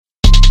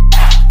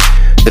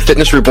The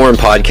Fitness Reborn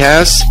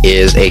podcast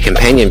is a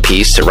companion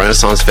piece to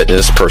Renaissance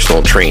Fitness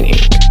personal training.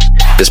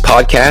 This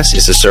podcast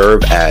is to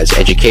serve as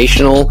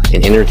educational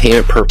and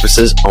entertainment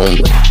purposes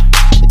only.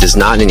 It does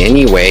not in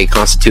any way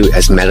constitute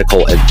as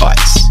medical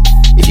advice.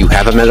 If you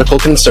have a medical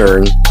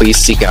concern, please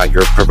seek out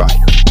your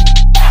provider.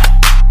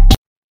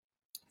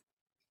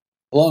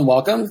 Hello and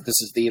welcome.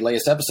 This is the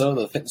latest episode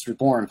of the Fitness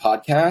Reborn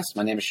podcast.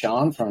 My name is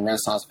Sean from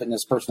Renaissance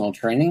Fitness Personal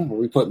Training, where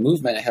we put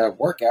movement ahead of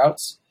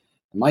workouts.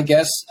 My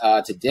guest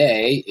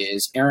today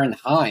is Aaron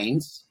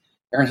Hines.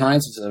 Aaron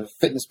Hines is a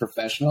fitness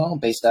professional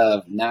based out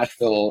of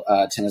Nashville,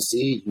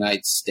 Tennessee,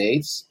 United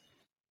States.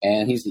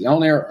 And he's the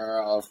owner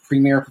of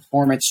Premier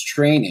Performance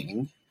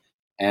Training.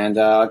 And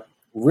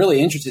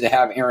really interested to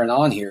have Aaron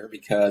on here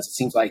because it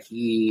seems like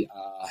he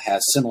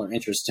has similar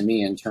interests to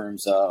me in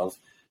terms of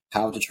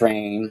how to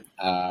train,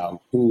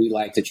 who we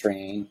like to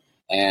train,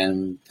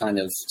 and kind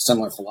of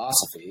similar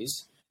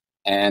philosophies.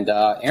 And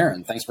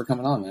Aaron, thanks for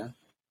coming on, man.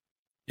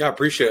 Yeah, I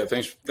appreciate it.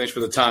 Thanks for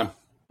the time.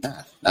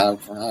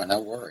 No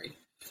worry.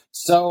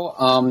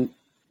 So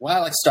what I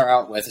like to start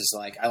out with is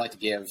I like to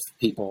give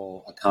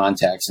people a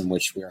context in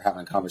which we're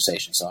having a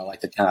conversation. So I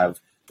like to kind of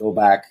go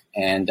back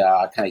and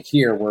kind of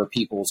hear where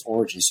people's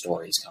origin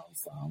stories come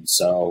from.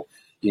 So,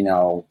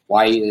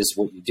 why is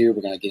what you do?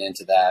 We're going to get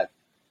into that.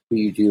 Who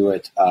you do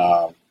it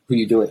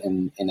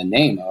in the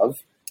name of,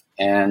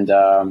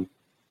 and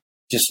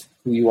just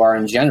who you are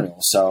in general.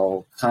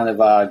 So kind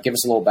of give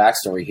us a little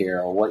backstory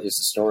here, or what is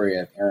the story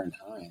of Aaron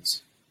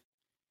Hines?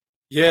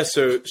 Yeah,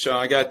 so Sean,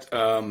 I got,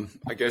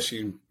 I guess you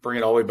can bring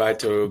it all the way back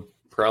to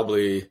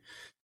probably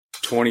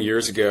 21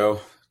 years ago,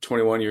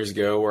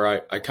 where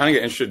I kind of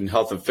got interested in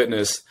health and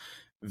fitness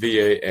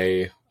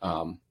via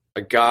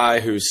a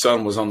guy whose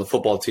son was on the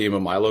football team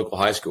at my local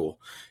high school.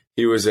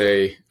 He was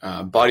a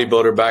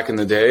bodybuilder back in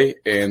the day,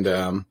 and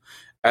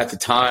at the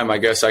time, I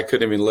guess I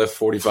couldn't even lift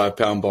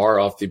 45-pound bar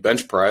off the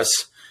bench press.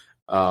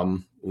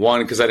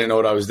 One, because I didn't know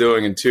what I was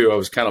doing, and two, I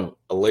was kind of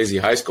a lazy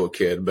high school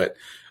kid. But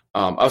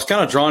I was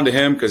kind of drawn to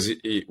him because,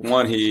 he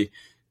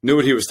knew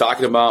what he was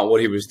talking about, what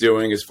he was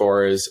doing as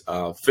far as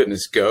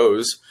fitness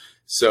goes.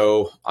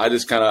 So I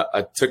just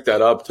I took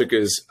that up, took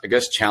his, I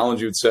guess,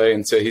 challenge, you'd say,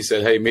 and he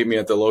said, hey, meet me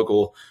at the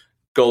local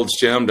Gold's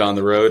Gym down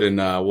the road, and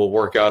we'll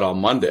work out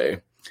on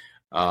Monday.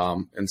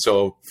 And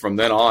so from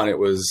then on,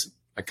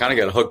 I kind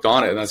of got hooked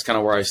on it, and that's kind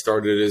of where I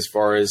started as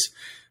far as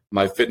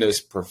my fitness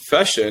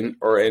profession,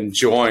 or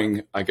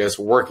enjoying, I guess,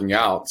 working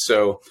out.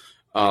 So,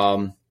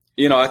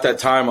 at that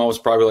time, I was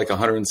probably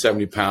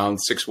 170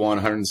 pounds, 6'1",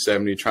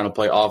 170, trying to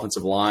play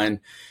offensive line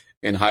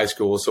in high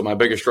school. So my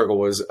biggest struggle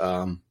was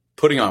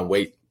putting on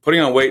weight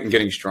and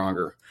getting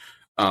stronger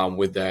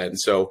with that. And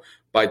so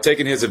by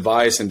taking his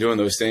advice and doing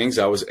those things,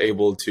 I was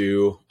able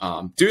to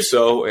do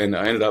so, and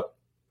I ended up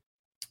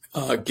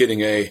getting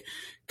a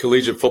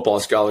collegiate football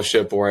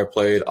scholarship where I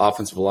played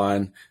offensive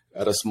line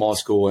at a small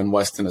school in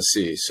West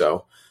Tennessee.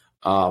 So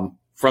from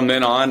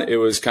then on, it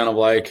was kind of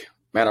like,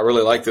 man, I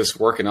really like this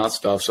working out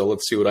stuff. So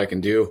let's see what I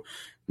can do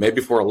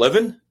maybe for a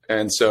living.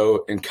 And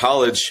so in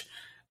college,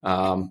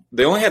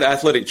 they only had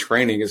athletic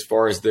training as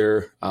far as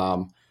their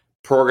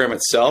program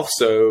itself.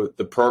 So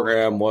the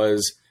program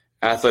was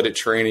athletic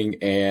training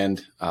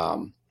and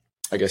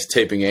I guess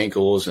taping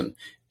ankles and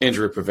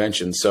injury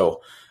prevention.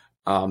 So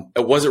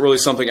it wasn't really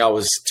something I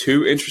was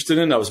too interested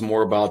in. I was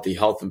more about the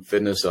health and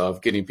fitness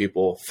of getting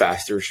people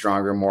faster,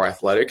 stronger, more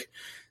athletic.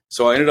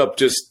 So I ended up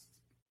just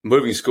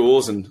moving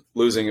schools and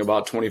losing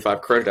about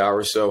 25 credit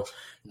hours. So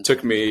it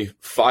took me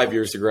 5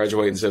 years to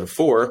graduate instead of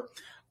 4.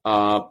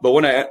 But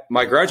when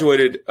I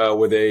graduated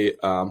with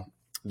a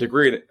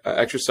degree in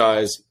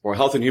exercise or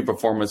health and human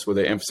performance with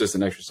an emphasis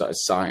in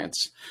exercise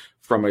science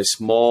from a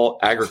small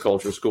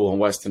agriculture school in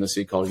West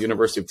Tennessee called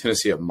University of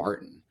Tennessee at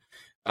Martin.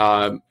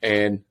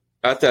 And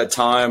at that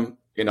time,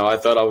 I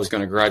thought I was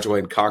going to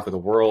graduate and conquer the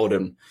world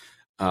and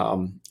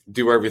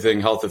do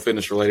everything health and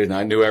fitness related. And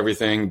I knew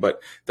everything,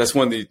 but that's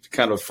when the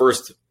kind of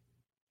first,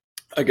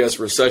 I guess,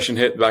 recession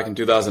hit back in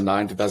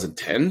 2009,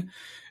 2010.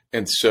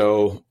 And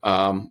so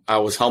I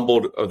was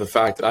humbled of the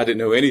fact that I didn't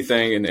know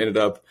anything, and ended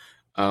up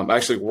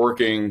actually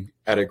working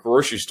at a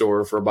grocery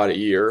store for about a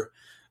year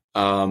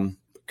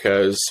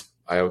because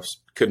I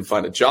couldn't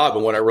find a job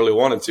and what I really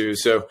wanted to.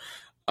 So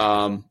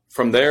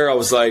from there, I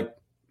was like,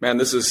 man,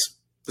 this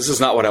is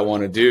not what I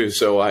want to do.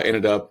 So I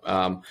ended up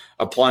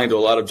applying to a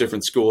lot of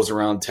different schools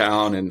around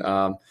town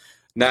and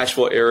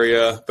Nashville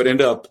area, but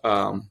ended up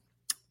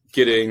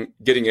getting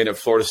in at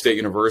Florida State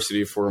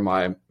University for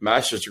my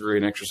master's degree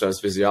in exercise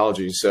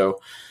physiology. So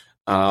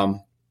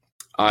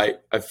I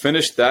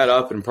finished that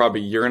up in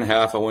probably a year and a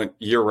half. I went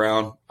year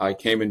round. I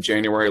came in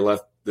January,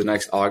 left the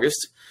next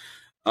August.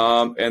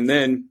 And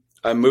then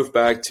I moved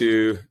back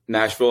to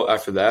Nashville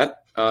after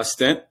that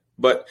stint.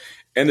 But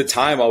in the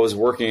time I was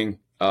working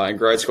in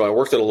grad school, I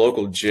worked at a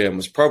local gym. It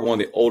was probably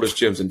one of the oldest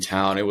gyms in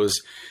town. It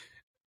was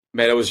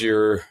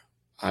your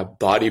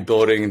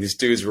bodybuilding, and these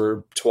dudes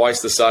were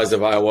twice the size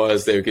of I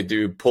was. They could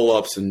do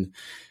pull-ups and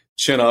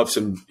chin-ups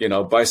and,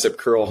 bicep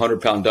curl,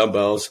 100-pound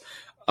dumbbells.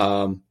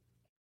 And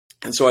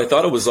so I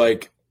thought it was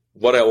like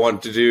what I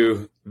wanted to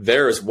do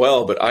there as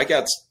well. But I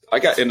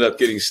ended up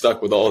getting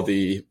stuck with all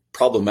the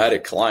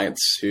problematic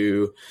clients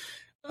who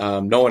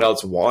no one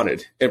else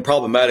wanted. And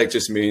problematic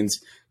just means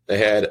they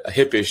had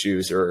hip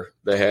issues, or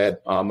they had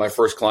my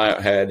first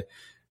client had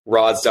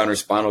rods down her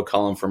spinal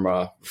column from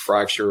a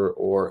fracture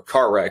or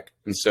car wreck.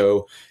 And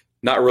so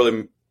not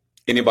really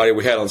anybody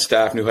we had on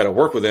staff knew how to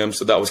work with them.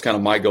 So that was kind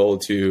of my goal,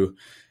 to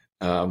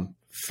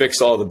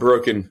fix all the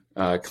broken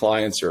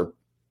clients or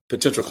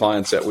potential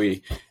clients that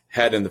we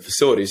had in the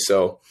facility.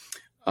 So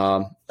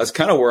that's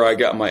kind of where I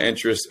got my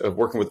interest of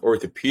working with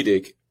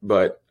orthopedic.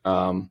 But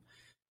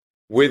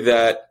with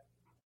that,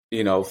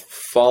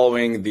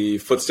 following the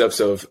footsteps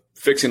of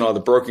fixing all the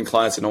broken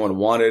clients that no one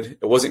wanted.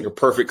 It wasn't your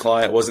perfect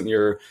client. It wasn't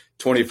your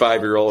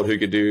 25-year-old who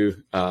could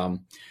do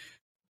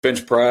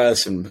bench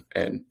press and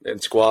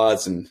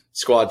squats and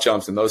squat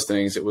jumps and those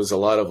things. It was a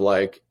lot of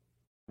like,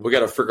 we got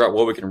to figure out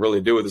what we can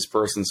really do with this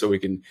person so we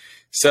can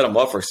set them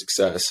up for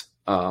success.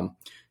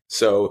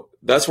 So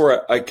that's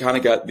where I kind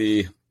of got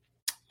the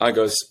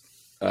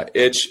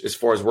itch as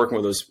far as working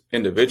with those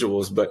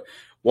individuals. But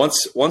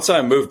once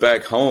I moved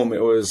back home,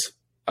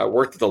 I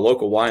worked at the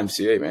local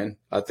YMCA, man.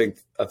 I think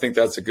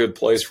that's a good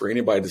place for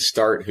anybody to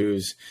start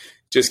who's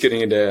just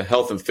getting into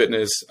health and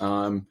fitness.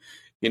 The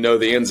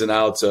ins and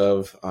outs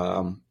of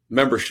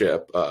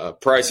membership,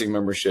 pricing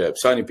membership,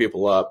 signing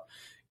people up,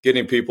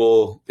 getting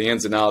people the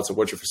ins and outs of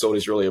what your facility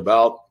is really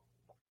about.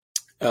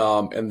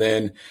 And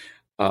then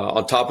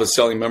on top of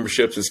selling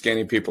memberships and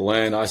scanning people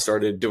in, I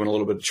started doing a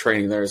little bit of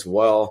training there as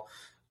well.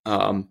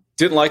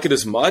 Didn't like it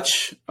as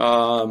much,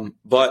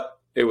 but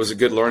it was a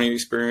good learning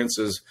experience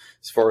as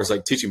far as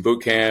like teaching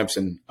boot camps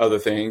and other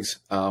things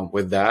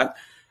with that.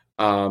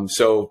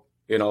 So,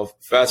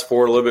 fast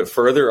forward a little bit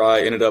further,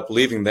 I ended up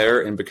leaving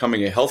there and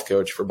becoming a health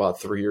coach for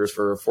about 3 years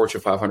for a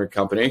Fortune 500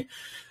 company,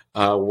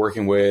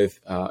 working with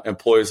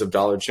employees of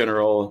Dollar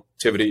General,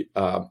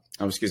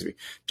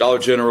 Dollar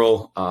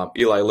General,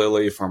 Eli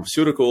Lilly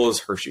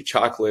Pharmaceuticals, Hershey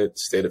Chocolate,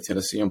 State of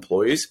Tennessee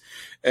employees.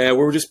 And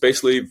we were just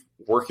basically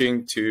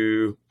working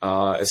to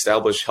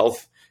establish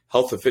health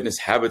and fitness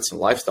habits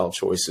and lifestyle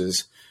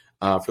choices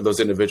for those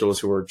individuals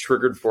who are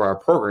triggered for our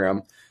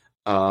program.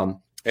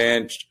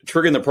 And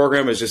triggering the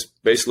program is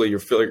just basically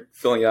you're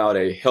filling out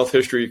a health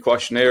history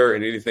questionnaire,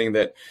 and anything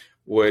that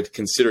would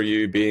consider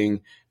you being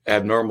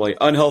abnormally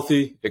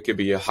unhealthy. It could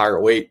be a higher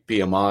weight,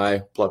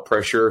 BMI, blood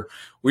pressure.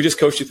 We just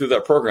coached you through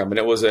that program. And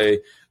it was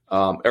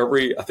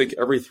every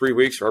 3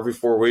 weeks or every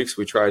 4 weeks,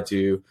 we tried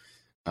to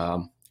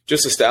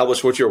just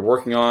establish what you're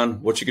working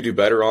on, what you could do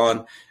better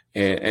on,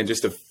 and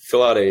just to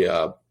fill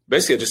out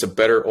basically just a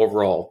better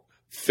overall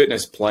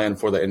fitness plan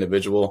for the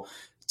individual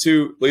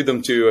to lead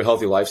them to a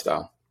healthy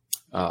lifestyle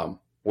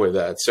with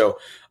that. So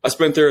I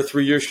spent there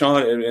 3 years,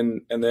 Sean.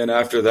 And then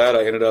after that,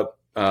 I ended up,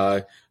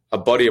 a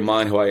buddy of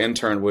mine who I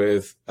interned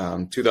with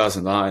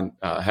 2009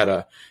 had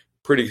a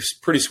pretty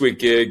sweet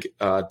gig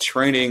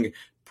training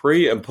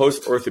pre and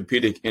post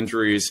orthopedic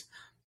injuries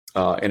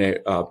in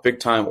a big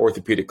time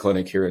orthopedic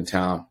clinic here in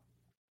town.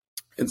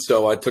 And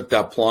so I took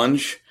that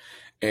plunge,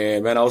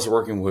 and man, I was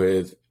working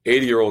with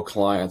 80-year-old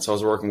clients. I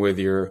was working with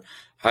your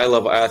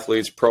high-level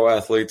athletes, pro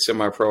athletes,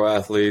 semi-pro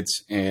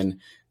athletes, and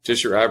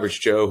just your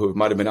average Joe who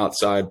might have been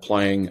outside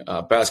playing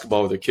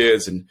basketball with their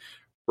kids and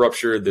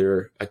ruptured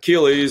their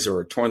Achilles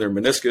or torn their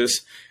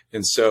meniscus.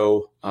 And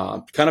so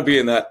kind of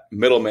being that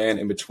middleman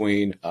in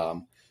between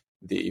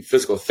the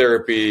physical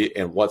therapy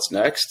and what's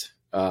next.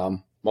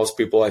 Most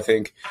people, I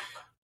think,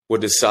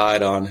 would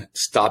decide on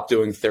stop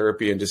doing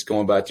therapy and just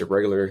going back to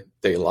regular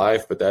day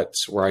life. But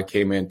that's where I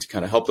came in to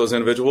kind of help those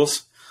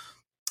individuals.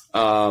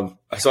 So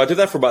I did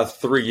that for about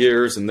 3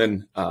 years, and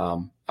then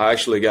I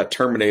actually got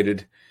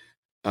terminated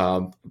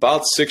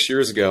about 6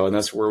 years ago. And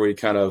that's where we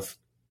kind of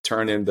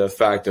turned into the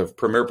fact of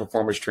Premier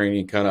Performance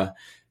Training kind of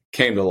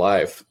came to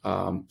life.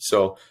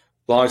 So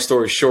long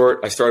story short,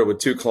 I started with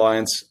 2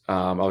 clients.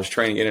 I was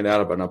training in and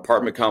out of an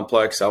apartment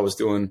complex. I was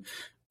doing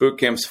boot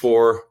camps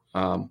for,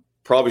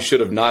 probably should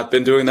have not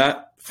been doing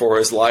that for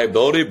his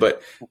liability,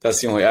 but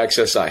that's the only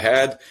access I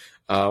had.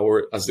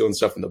 Where I was doing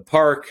stuff in the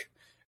park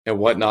and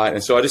whatnot.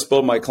 And so I just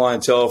built my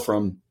clientele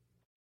from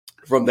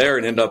there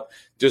and ended up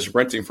just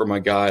renting for my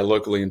guy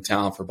locally in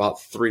town for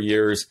about 3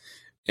 years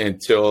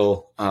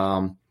until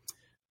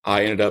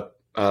I ended up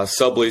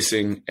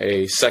subleasing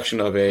a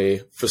section of a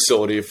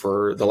facility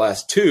for the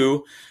last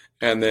 2.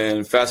 And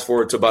then fast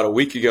forward to about a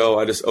week ago,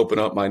 I just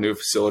opened up my new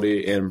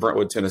facility in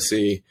Brentwood,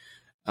 Tennessee.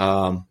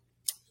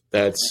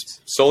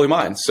 That's solely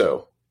mine.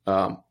 So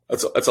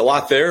that's a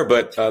lot there,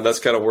 but that's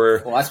kind of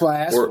where. Well, that's what I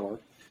asked for.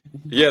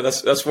 Yeah,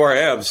 that's where I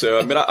am. So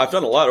I mean, I've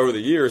done a lot over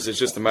the years. It's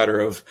just a matter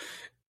of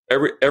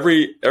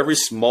every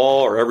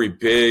small or every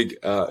big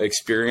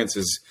experience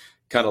has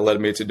kind of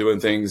led me to doing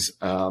things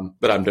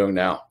that I'm doing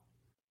now.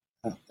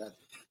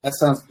 That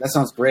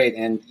sounds great.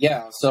 And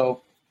yeah,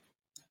 so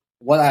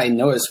what I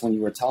noticed when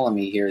you were telling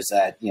me here is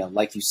that,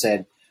 like you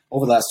said,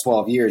 over the last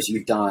 12 years,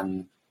 you've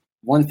done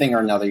one thing or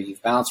another.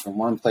 You've bounced from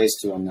one place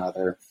to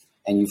another,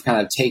 and you've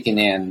kind of taken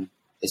in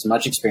as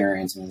much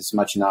experience and as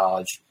much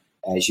knowledge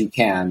as you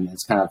can.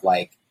 It's kind of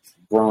like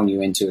grown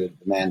you into the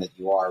man that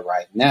you are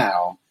right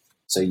now.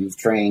 So you've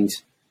trained.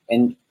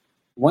 And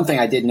one thing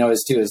I did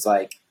notice too is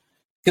like,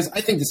 because I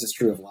think this is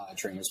true of a lot of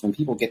trainers, when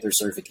people get their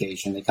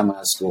certification, they come out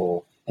of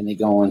school and they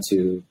go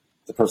into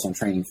the personal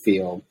training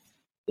field,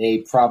 they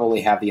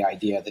probably have the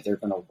idea that they're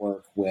going to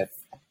work with,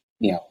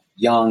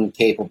 young,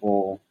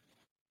 capable,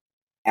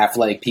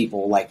 athletic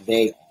people like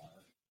they are.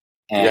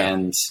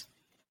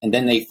 And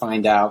then they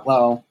find out,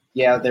 well,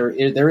 yeah,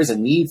 there is a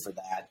need for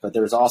that, but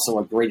there's also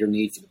a greater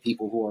need for the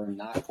people who are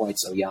not quite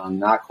so young,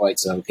 not quite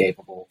so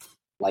capable.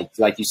 Like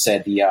you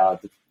said,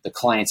 the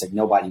clients that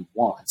nobody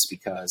wants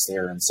because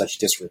they're in such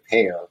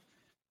disrepair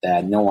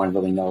that no one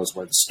really knows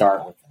where to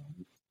start with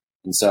them.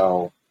 And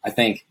so I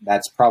think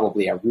that's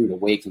probably a rude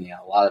awakening.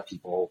 A lot of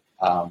people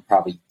who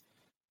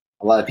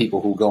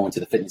go into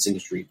the fitness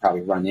industry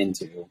probably run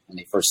into when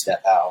they first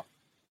step out.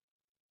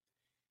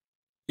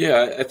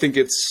 Yeah, I think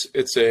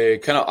it's a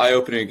kind of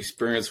eye-opening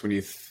experience when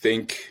you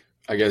think,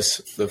 I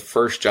guess the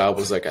first job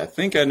was like, I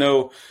think I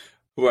know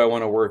who I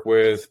want to work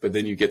with, but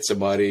then you get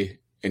somebody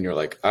and you're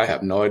like, I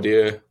have no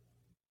idea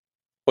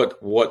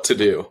what to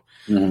do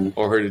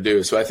or who to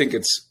do. So I think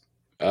it's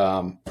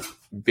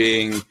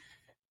being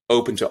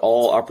open to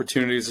all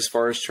opportunities as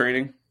far as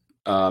training.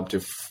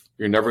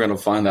 You're never going to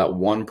find that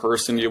one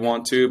person you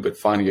want to, but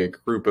finding a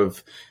group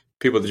of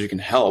people that you can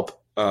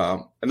help.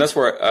 And that's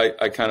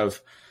where I kind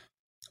of,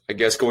 I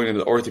guess going into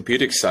the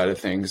orthopedic side of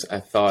things, I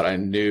thought I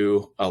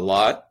knew a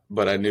lot,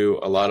 but I knew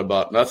a lot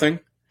about nothing.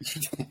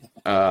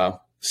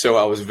 So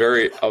I was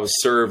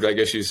served, I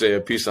guess you'd say,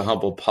 a piece of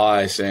humble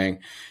pie saying,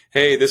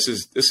 hey, this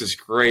is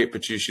great,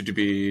 but you should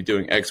be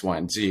doing X, Y,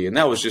 and Z. And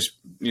that was just,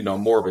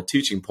 more of a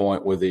teaching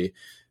point with the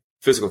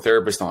physical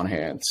therapist on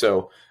hand.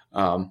 So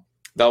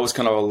that was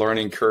kind of a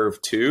learning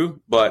curve too,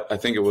 but I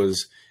think it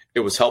was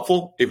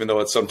helpful, even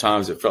though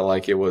sometimes it felt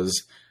like it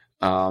was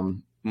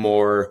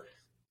more,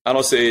 I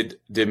don't say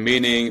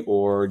demeaning,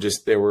 or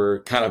just they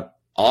were kind of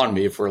on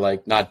me for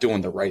like not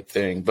doing the right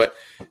thing. But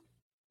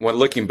when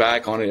looking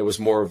back on it, it was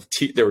more of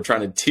they were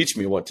trying to teach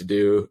me what to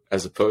do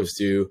as opposed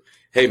to,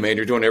 hey man,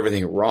 you're doing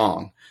everything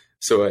wrong.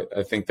 So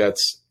I think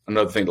that's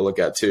another thing to look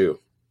at too.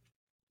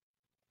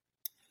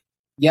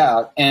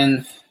 Yeah.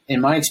 And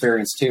in my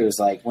experience too, is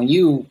like when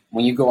you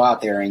go out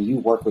there and you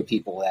work with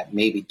people that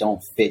maybe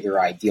don't fit your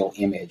ideal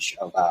image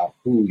about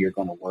who you're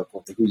going to work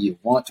with or who you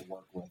want to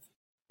work with,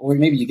 or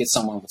maybe you get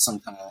someone with some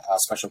kind of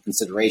special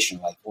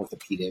consideration like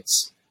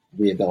orthopedics,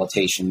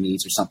 rehabilitation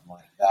needs, or something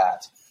like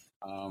that.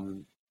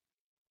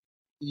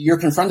 You're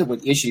confronted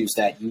with issues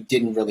that you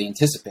didn't really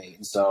anticipate.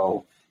 And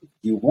so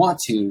you want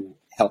to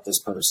help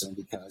this person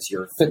because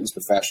you're a fitness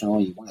professional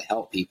and you want to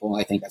help people.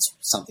 I think that's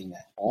something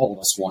that all of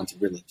us want to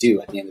really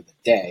do at the end of the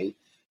day.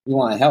 We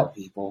want to help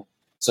people.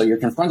 So you're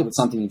confronted with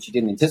something that you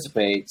didn't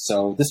anticipate.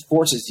 So this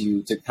forces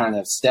you to kind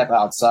of step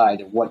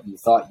outside of what you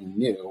thought you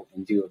knew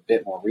and do a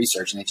bit more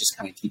research. And it just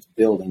kind of keeps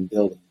building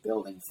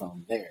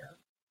from there.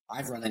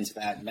 I've run into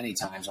that many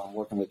times when I'm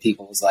working with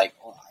people. It's like,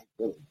 oh, I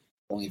really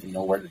don't even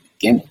know where to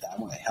begin with that. I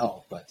want to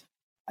help, but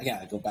I got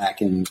to go back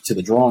into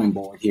the drawing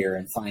board here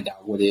and find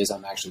out what it is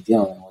I'm actually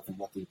dealing with and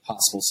what the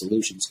possible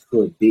solutions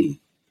could be.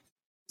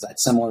 Is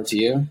that similar to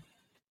you?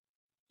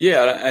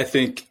 Yeah, I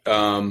think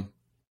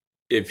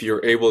if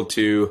you're able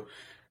to,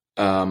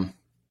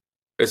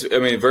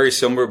 very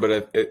similar,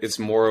 but it's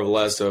more or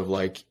less of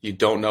like you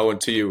don't know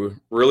until you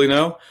really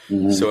know.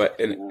 Mm-hmm. So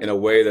in a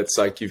way that's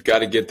like you've got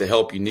to get the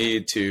help you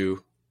need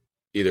to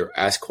either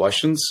ask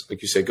questions,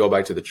 like you said, go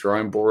back to the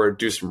drawing board,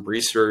 do some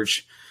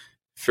research,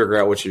 figure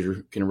out what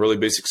you can really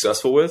be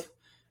successful with,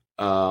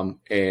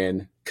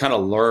 and kind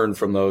of learn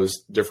from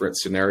those different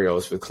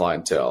scenarios with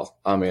clientele.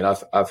 I mean,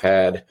 I've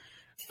had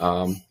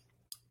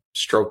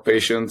stroke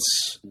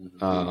patients.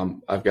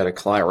 I've got a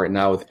client right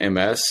now with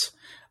MS.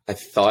 I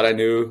thought I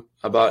knew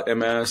about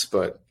MS,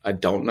 but I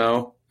don't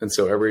know. And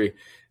so every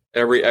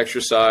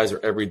exercise or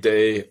every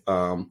day,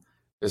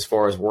 as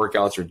far as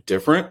workouts, are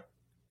different.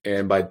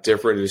 And by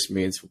different, it just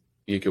means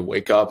you could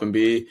wake up and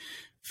be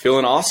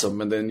feeling awesome.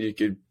 And then you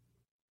could,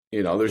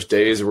 there's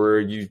days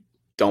where you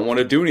don't want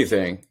to do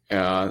anything.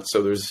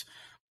 So there's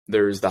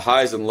the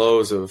highs and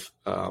lows of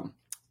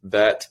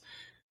that,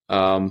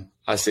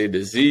 I say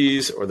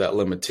disease or that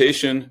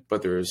limitation,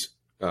 but there's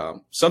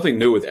something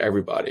new with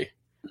everybody.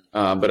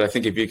 But I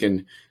think if you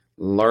can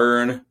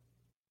learn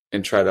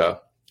and try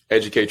to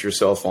educate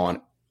yourself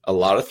on a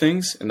lot of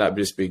things and not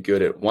just be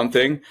good at one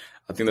thing,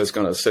 I think that's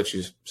going to set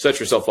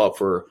yourself up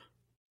for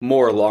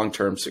more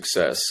long-term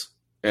success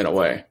in a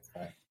way.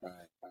 Right.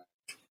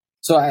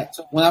 So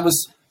when I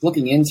was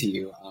looking into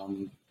you,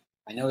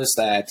 I noticed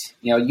that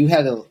you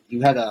had a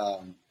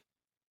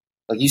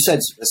like you said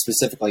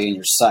specifically in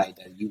your site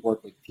that you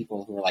work with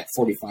people who are like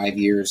 45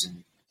 years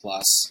and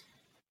plus.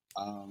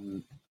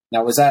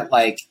 Now, is that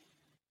like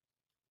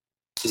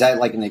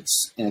an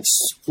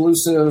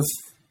exclusive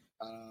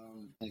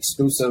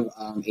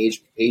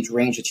age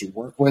range that you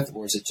work with,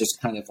 or is it just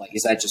kind of like,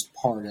 is that just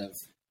part of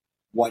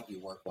what you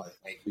work with?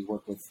 Like we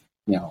work with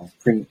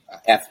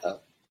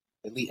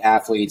elite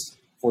athletes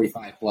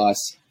 45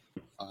 plus,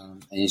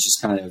 and it's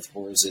just kind of,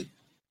 or is it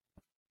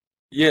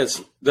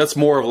Yes, that's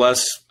more or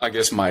less, I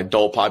guess, my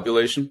adult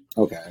population.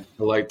 Okay.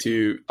 I like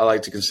to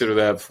consider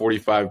that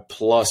 45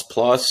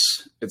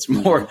 plus. It's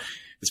more,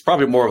 it's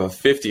probably more of a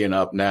 50 and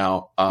up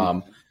now.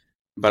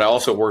 But I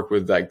also work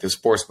with like the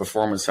sports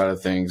performance side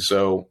of things.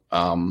 So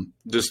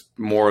just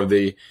more of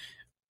the,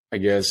 I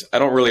guess, I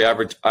don't really I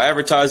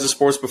advertise the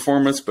sports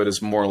performance, but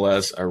it's more or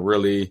less,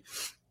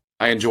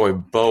 I enjoy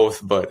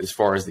both. But as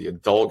far as the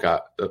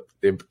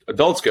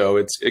adults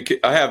go,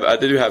 I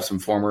do have some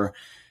former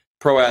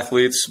pro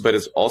athletes, but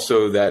it's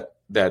also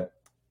that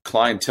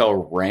clientele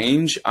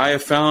range I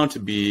have found to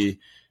be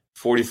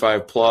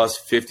 45 plus,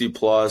 50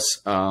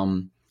 plus.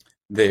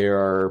 They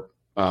are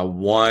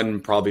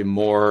one, probably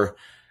more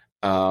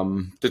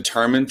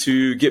determined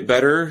to get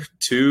better.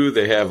 Two,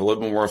 they have a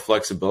little bit more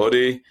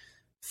flexibility.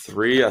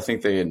 Three, I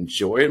think they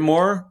enjoy it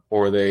more,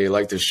 or they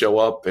like to show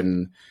up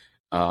and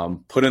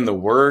put in the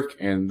work,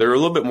 and they're a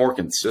little bit more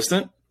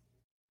consistent.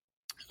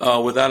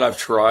 With that, I've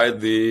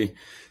tried the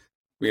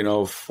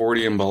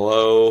 40 and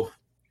below,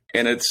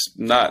 and it's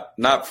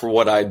not for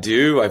what I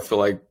do. I feel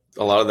like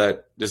a lot of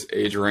that just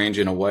age range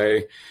in a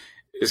way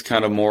is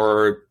kind of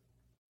more,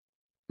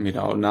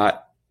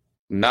 not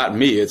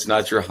me. It's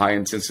not your high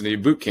intensity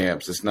boot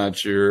camps. It's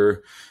not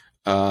your,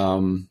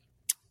 I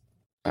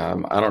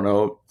don't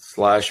know, /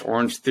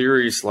 Orange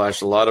Theory /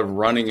 a lot of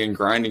running and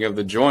grinding of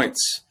the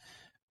joints.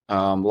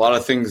 A lot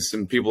of things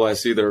and people I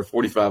see that are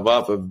 45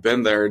 up have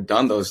been there,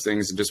 done those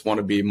things, and just want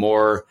to be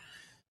more,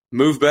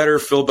 move better,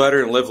 feel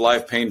better, and live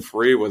life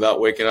pain-free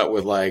without waking up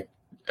with like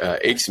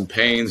aches and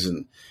pains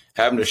and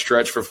having to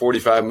stretch for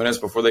 45 minutes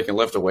before they can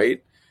lift a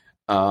weight.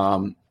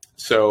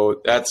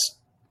 So that's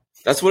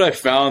what I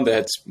found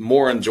that's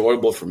more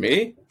enjoyable for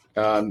me.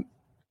 And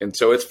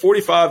so it's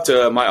 45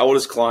 to my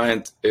oldest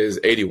client is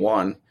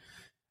 81.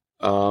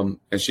 And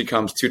she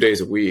comes 2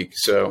 days a week.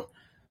 So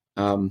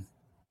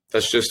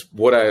that's just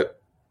the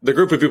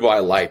group of people I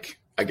like,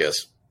 I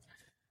guess.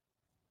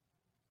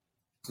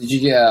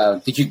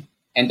 Did you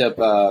end up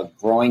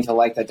growing to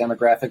like that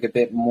demographic a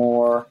bit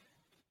more,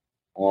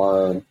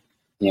 or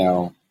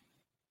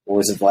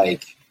was it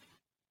like,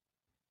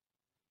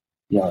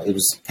 it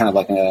was kind of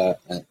like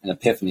an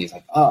epiphany? It's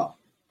like, oh,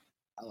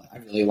 I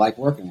really like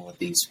working with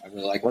these. I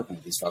really like working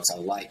with these folks. I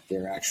like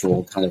their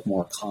actual kind of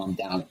more calmed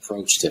down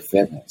approach to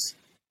fitness.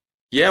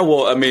 Yeah,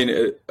 well, I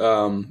mean,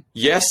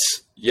 yes,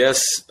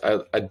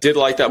 I did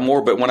like that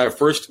more. But when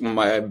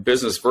my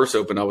business first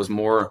opened, I was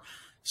more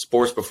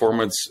sports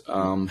performance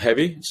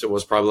heavy. So it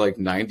was probably like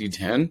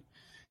 90-10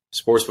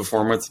 sports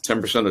performance,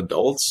 10%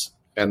 adults.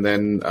 And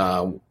then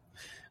I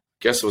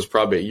guess it was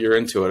probably a year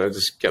into it. I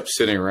just kept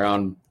sitting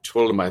around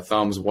twiddling my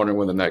thumbs, wondering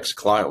when the next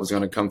client was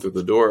going to come through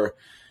the door.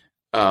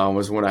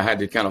 Was when I had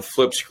to kind of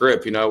flip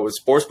script. With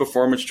sports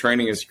performance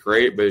training is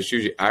great, but it's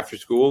usually after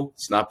school.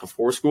 It's not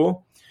before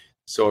school.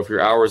 So if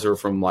your hours are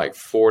from like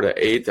 4 to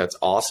 8, that's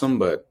awesome.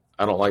 But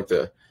I don't like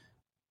to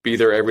be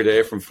there every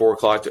day from 4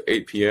 o'clock to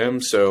 8 p.m.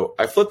 So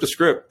I flipped the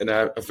script, and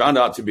I found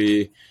out to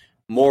be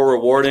more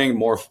rewarding,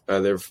 more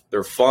they're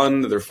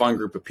fun. They're a fun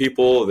group of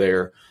people.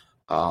 They're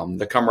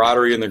the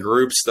camaraderie in the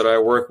groups that I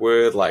work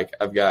with. Like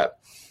I've got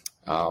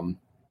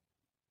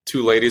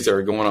 2 ladies that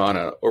are going on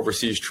an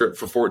overseas trip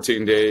for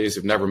 14 days,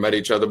 have never met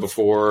each other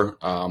before.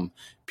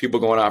 People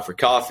going out for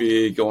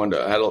coffee,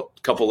 I had a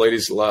couple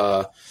ladies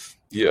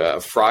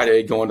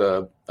Friday going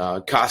to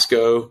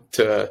Costco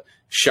to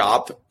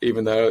shop,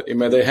 even though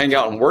they hang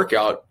out in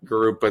workout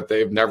group, but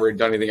they've never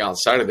done anything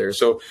outside of there.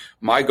 So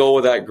my goal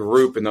with that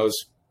group and those,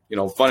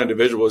 fun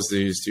individuals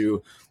is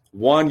to,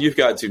 one, you've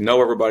got to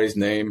know everybody's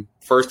name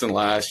first and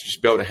last. You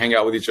should be able to hang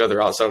out with each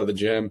other outside of the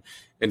gym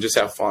and just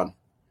have fun.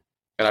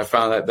 And I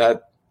found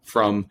that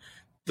from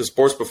the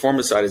sports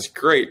performance side is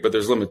great, but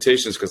there's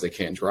limitations because they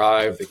can't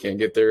drive. They can't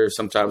get there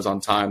sometimes on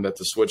time. They have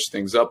to switch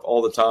things up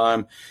all the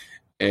time.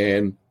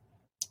 And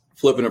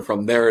flipping it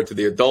from there to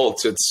the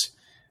adults,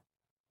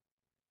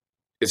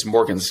 it's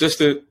more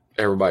consistent.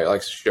 Everybody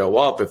likes to show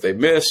up. If they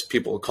miss,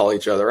 people call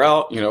each other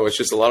out. It's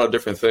just a lot of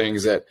different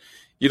things that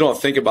you don't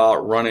think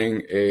about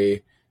running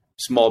a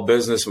small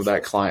business with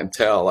that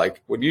clientele.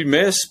 Like when you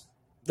miss,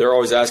 they're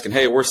always asking,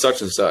 hey, where's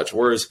such and such?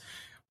 Where's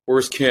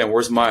Kim?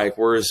 Where's Mike?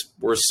 Where's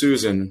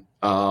Susan?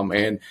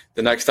 And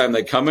the next time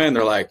they come in,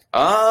 they're like,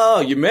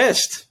 oh, you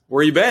missed.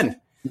 Where you been?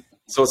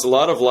 So it's a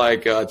lot of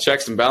like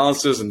checks and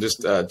balances and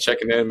just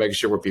checking in, making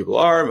sure where people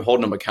are and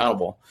holding them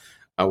accountable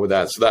with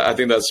that. So I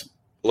think that's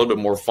a little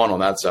bit more fun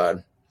on that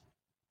side.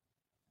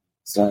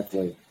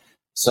 Exactly.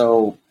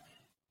 So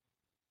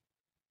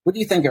what do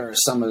you think are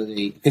some of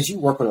because you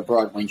work with a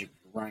broad range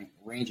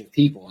of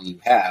people, and you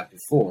have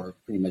before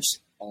pretty much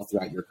all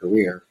throughout your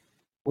career,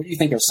 what do you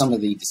think are some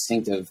of the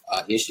distinctive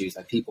issues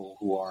that people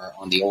who are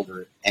on the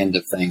older end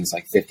of things,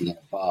 like 50 and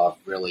above,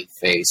 really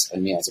face?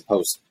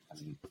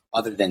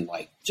 Other than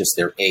like just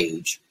their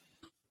age,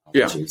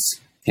 which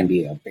can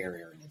be a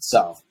barrier in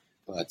itself.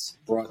 But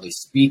broadly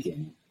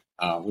speaking,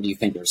 what do you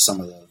think are some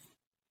of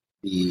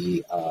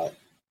the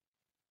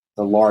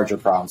larger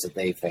problems that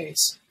they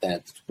face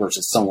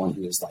versus someone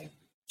who is like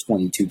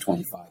 22,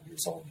 25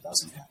 years old,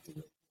 doesn't have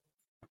to?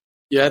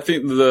 Yeah, I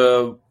think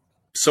the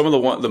some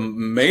of the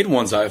main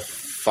ones I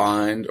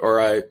find or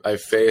I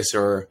face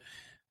are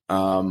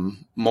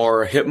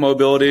more hip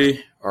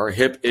mobility or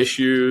hip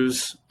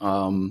issues,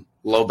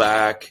 low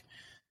back,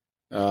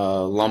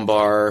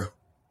 lumbar,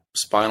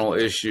 spinal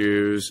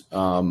issues,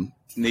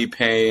 knee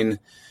pain.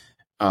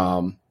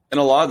 And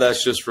a lot of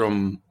that's just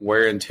from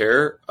wear and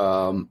tear,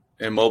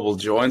 immobile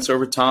joints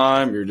over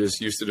time. You're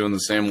just used to doing the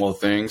same old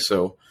thing.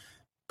 So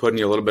putting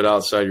you a little bit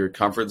outside your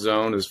comfort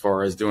zone as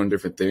far as doing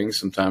different things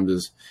sometimes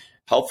is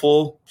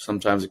helpful.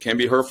 Sometimes it can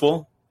be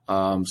hurtful.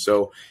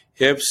 So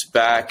hips,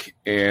 back,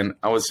 and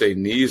I would say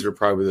knees are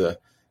probably the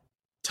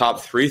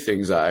top three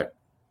things I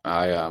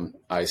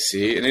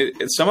see.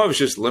 And some of it's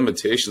just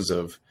limitations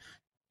of,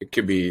 it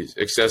could be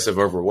excessive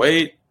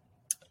overweight.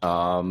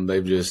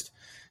 They've just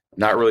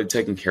not really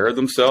taken care of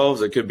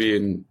themselves. They could be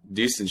in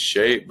decent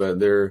shape, but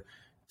they're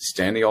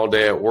standing all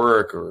day at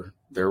work, or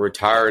they're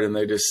retired and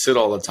they just sit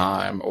all the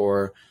time,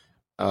 or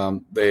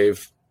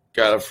they've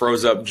got a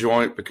froze up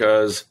joint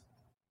because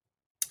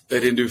they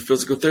didn't do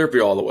physical therapy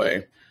all the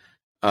way.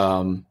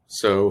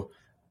 So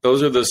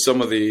those are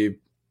some of the,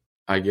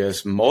 I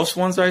guess, most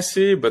ones I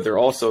see, but they're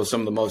also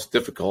some of the most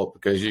difficult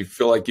because you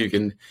feel like you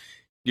can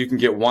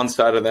get one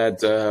side of that,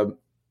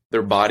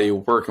 their body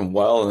working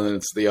well, and then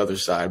it's the other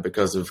side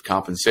because of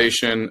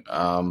compensation,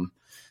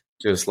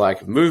 just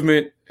lack of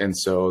movement. And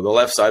so the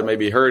left side may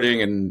be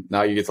hurting, and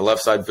now you get the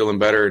left side feeling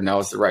better, and now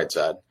it's the right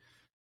side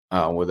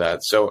with that.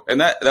 So, and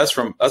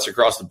that's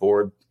across the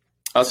board.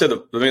 I'll say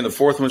the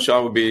fourth one,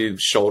 Sean, would be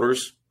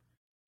shoulders.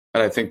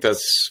 And I think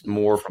that's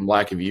more from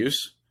lack of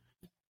use.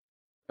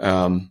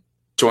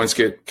 Joints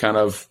get kind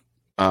of,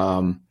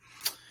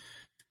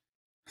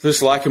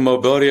 this lack of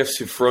mobility, I've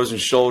seen frozen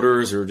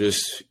shoulders or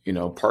just,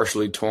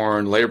 partially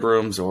torn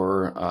labrums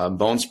or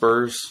bone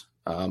spurs.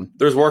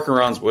 There's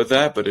workarounds with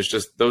that, but it's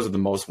just, those are the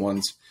most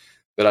ones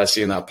that I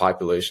see in that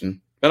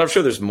population. And I'm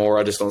sure there's more.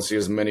 I just don't see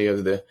as many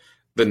of the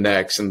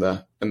necks and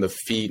the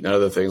feet and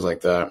other things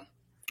like that.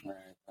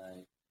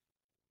 Right.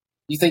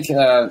 You think,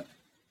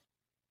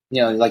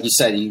 like you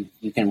said,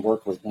 you can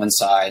work with one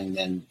side and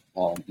then,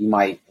 you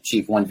might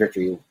achieve one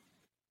victory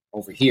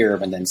over here,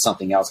 but then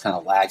something else kind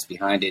of lags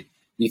behind it.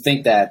 You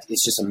think that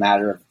it's just a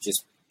matter of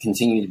just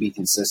continuing to be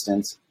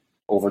consistent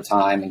over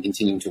time and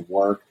continuing to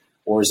work,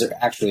 or is there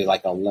actually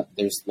like a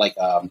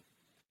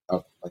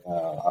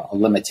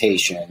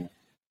limitation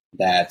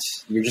that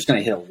you're just going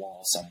to hit a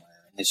wall somewhere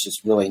and it's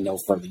just really no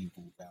further you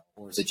can go,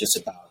 or is it just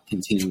about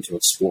continuing to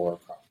explore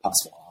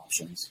possible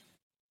options?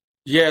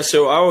 Yeah,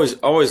 so I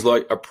always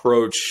like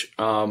approach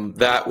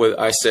that with,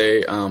 I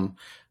say,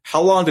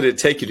 how long did it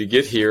take you to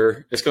get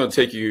here? It's going to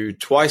take you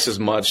twice as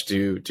much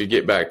to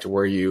get back to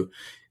where you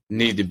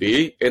need to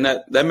be. And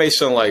that may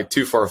sound like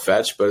too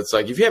far-fetched, but it's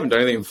like, if you haven't done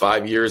anything in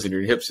 5 years and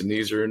your hips and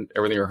knees and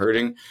everything are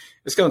hurting,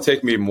 it's going to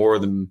take me more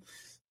than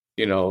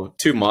 2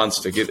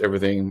 months to get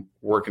everything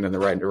working in the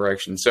right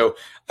direction. So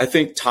I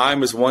think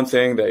time is one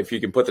thing that if you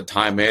can put the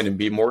time in and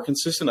be more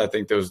consistent, I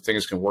think those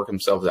things can work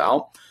themselves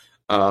out.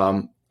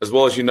 As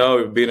well as,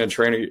 being a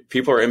trainer,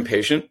 people are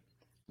impatient,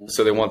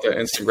 so they want that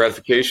instant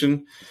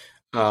gratification.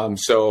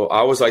 So I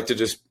always like to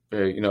just,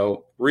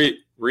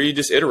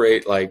 just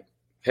iterate, like,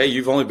 hey,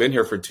 you've only been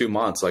here for 2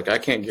 months. Like, I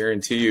can't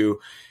guarantee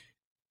you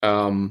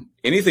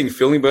anything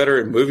feeling better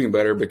and moving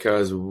better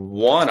because,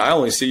 one, I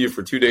only see you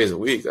for 2 days a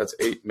week. That's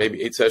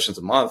maybe 8 sessions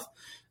a month.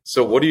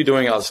 So what are you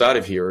doing outside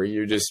of here? Are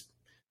you just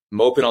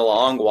moping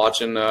along,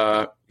 watching,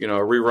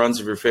 reruns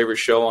of your favorite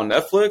show on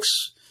Netflix?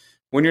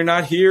 When you're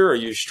not here, are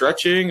you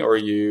stretching? Are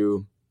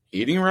you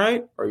eating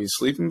right? Are you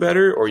sleeping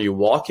better? Are you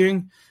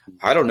walking?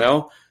 I don't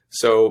know.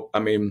 So, I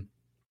mean,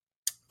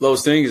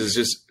 those things is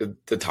just,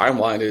 the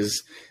timeline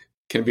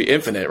can be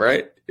infinite,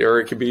 right? Or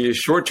it can be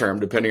short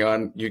term, depending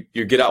on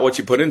you get out what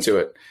you put into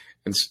it.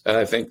 And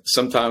I think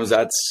sometimes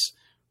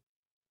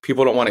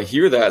people don't want to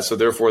hear that. So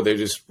therefore they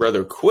just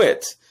rather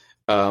quit.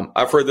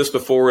 I've heard this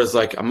before, is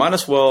like, I might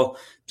as well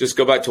just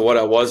go back to what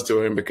I was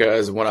doing,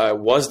 because when I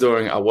was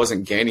doing, I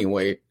wasn't gaining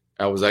weight.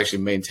 I was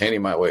actually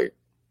maintaining my weight.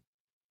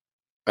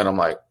 And I'm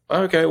like,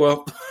 okay,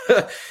 well,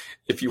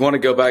 if you want to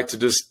go back to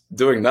just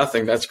doing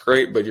nothing, that's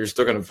great, but you're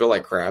still going to feel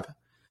like crap.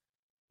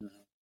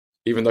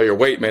 Even though your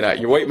weight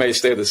may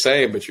stay the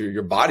same, but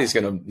your body's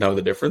going to know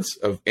the difference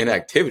of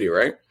inactivity,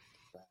 right?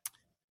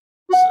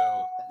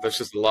 So there's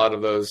just a lot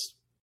of those,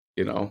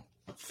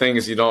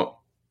 things you don't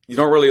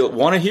really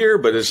want to hear,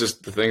 but it's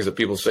just the things that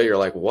people say. You're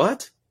like,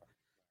 what?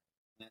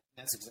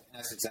 That's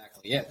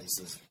exactly it.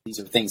 These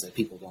are things that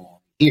people don't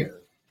want to hear.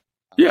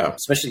 Yeah.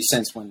 Especially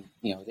since when,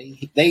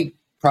 they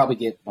probably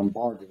get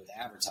bombarded with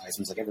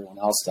advertisements like everyone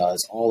else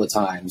does all the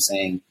time,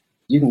 saying,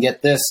 you can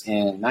get this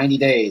in 90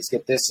 days,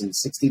 get this in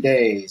 60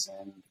 days.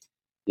 And,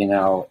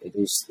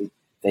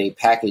 they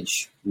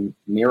package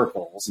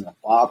miracles in a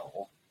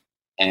bottle.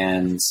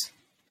 And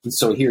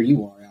so here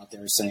you are out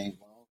there saying,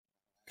 well,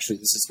 actually,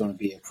 this is going to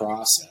be a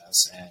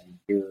process. And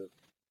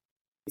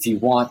if you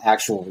want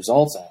actual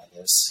results out of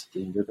this,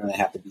 then you're going to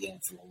have to be in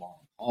it for the long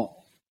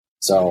haul.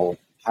 So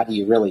how do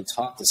you really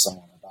talk to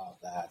someone about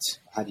that?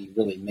 How do you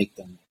really make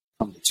them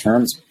come to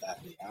terms with that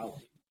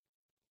reality?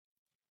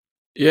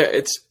 Yeah,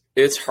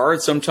 It's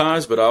hard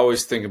sometimes, but I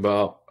always think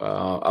about,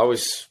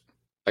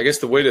 I guess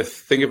the way to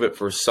think of it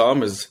for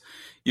some is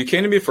you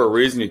came to me for a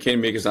reason. You came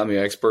to me because I'm the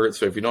expert.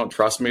 So if you don't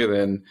trust me,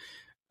 then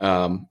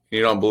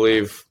you don't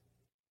believe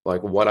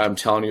like what I'm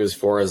telling you as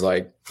far as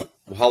like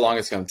how long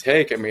it's going to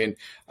take. I mean,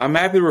 I'm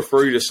happy to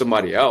refer you to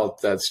somebody else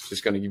that's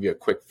just going to give you a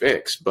quick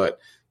fix, but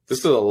this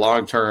is a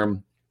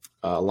long-term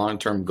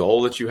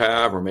goal that you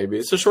have, or maybe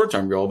it's a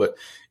short-term goal, but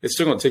it's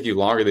still going to take you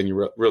longer than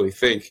you really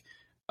think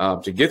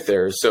to get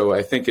there. So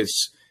I think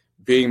it's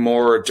being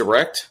more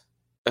direct,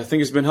 I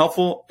think has been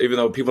helpful, even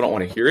though people don't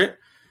want to hear it.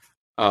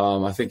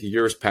 I think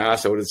years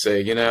past, I would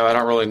say, I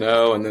don't really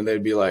know. And then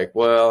they'd be like,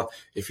 well,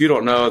 if you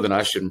don't know, then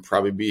I shouldn't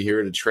probably be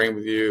here to train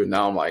with you. And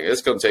now I'm like,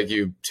 it's going to take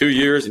you 2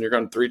 years and you're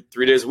going 3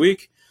 days a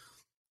week.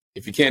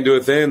 If you can't do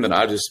it then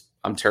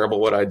I'm terrible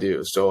at what I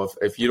do. So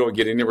if you don't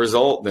get any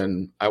result,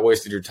 then I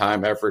wasted your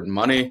time, effort, and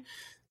money.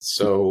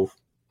 So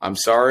I'm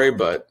sorry,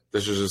 but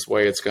this is just the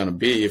way it's going to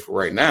be for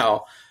right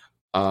now.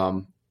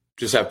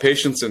 Just have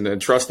patience and then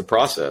trust the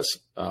process.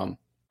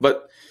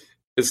 But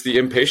it's the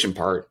impatient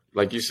part.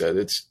 Like you said,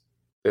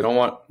 they don't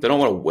want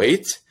to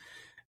wait.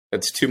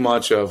 It's too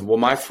much of, well,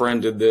 my friend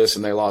did this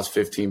and they lost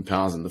 15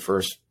 pounds in the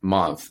first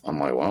month. I'm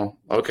like, well,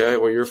 okay,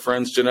 well, your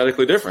friend's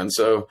genetically different.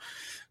 So,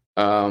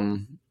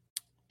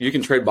 you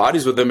can trade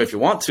bodies with them if you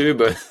want to,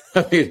 but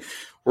I mean,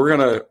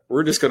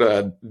 we're just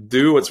gonna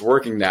do what's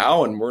working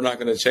now, and we're not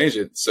gonna change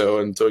it. So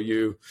until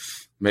you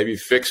maybe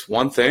fix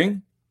one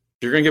thing,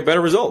 you're gonna get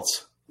better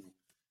results.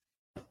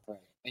 Right,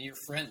 and your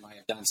friend might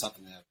have done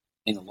something that,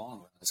 in the long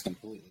run, is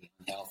completely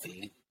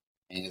unhealthy,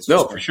 and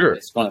for sure,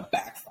 it's going to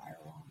backfire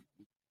on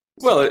you.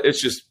 Well,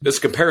 it's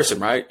comparison,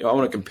 right? I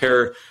want to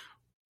compare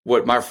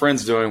what my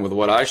friend's doing with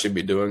what I should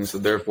be doing, so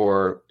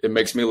therefore, it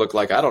makes me look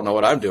like I don't know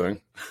what I'm doing.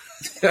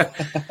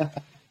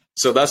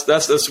 So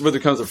that's where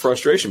there comes the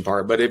frustration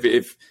part. But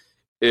if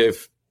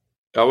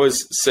I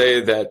always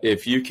say that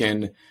if you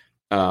can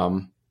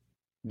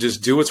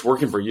just do what's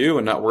working for you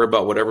and not worry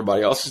about what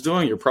everybody else is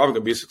doing, you're probably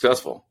going to be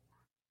successful.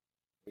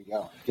 There you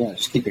go. Yeah,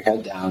 just keep your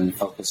head down and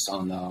focus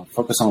on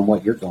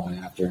what you're going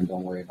after, and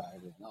don't worry about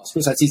everyone else.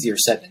 Because that's easier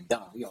said than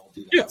done. We all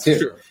do that too.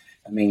 Sure.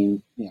 I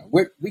mean,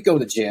 we go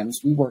to gyms,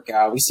 we work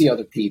out, we see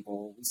other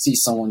people, we see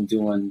someone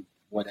doing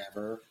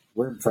whatever,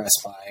 we're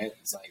impressed by it.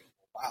 It's like,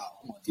 wow,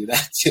 I want to do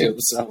that too.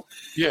 So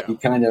yeah,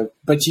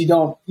 but you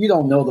don't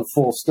know the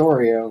full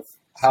story of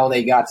how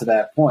they got to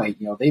that point.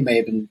 They may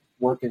have been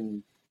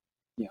working,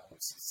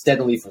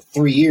 steadily for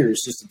 3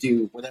 years just to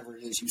do whatever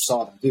it is you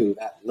saw them do,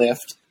 that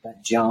lift,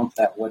 that jump,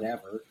 that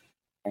whatever.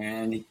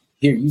 And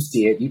here you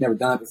see it, you've never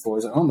done it before.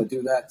 It's like, I'm going to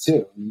do that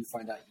too. And you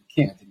find out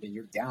you can't, and then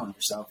you're down on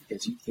yourself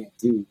because you can't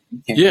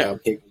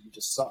replicate what you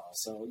just saw.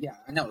 So yeah,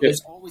 I know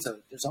there's always a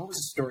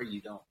story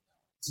you don't know.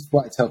 This is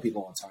what I tell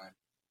people all the time.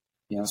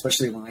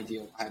 Especially when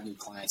I have new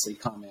clients, they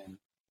come in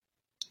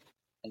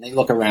and they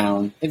look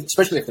around,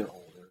 especially if they're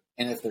older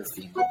and if they're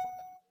female.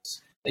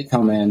 They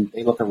come in,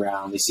 they look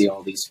around, they see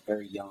all these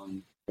very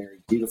young, very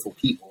beautiful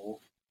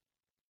people,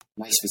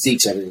 nice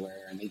physiques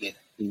everywhere, and they get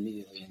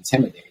immediately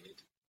intimidated.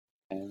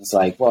 And it's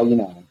like,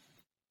 well,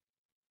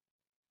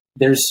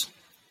 there's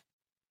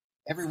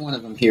every one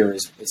of them here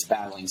is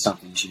battling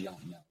something you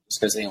don't know.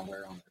 Just because they don't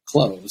wear on their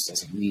clothes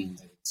doesn't mean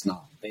that it's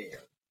not there.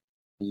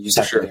 And you just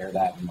have to bear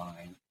that in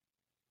mind.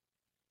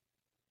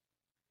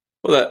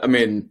 Well,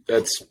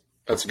 that's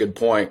a good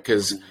point,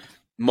 because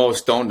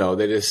most don't know.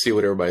 They just see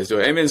what everybody's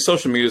doing. I mean,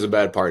 social media is a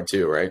bad part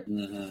too, right?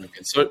 Mm-hmm.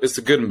 So it's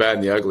the good and bad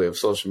and the ugly of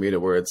social media,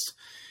 where it's,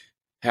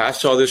 hey, I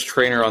saw this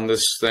trainer on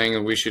this thing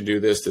and we should do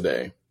this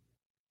today.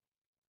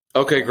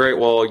 Okay, great.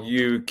 Well,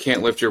 you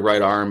can't lift your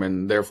right arm,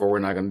 and therefore we're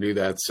not going to do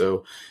that.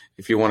 So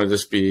if you want to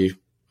just be,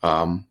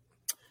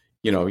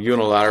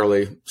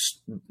 unilaterally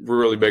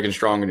really big and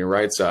strong on your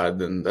right side,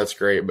 then that's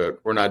great. But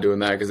we're not doing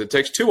that because it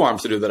takes 2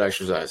 arms to do that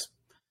exercise.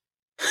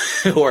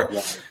 Or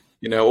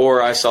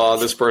I saw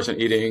this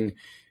person eating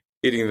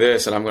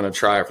this, and I'm going to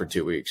try it for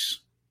 2 weeks.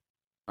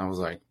 I was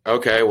like,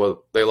 okay,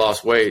 well, they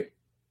lost weight,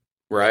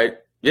 right?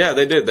 Yeah,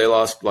 they did. They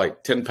lost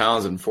like 10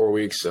 pounds in 4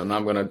 weeks, and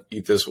I'm going to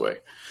eat this way.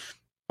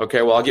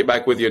 Okay, well, I'll get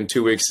back with you in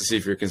 2 weeks to see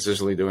if you're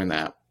consistently doing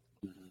that.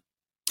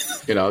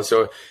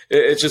 So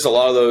it's just a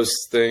lot of those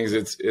things.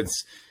 It's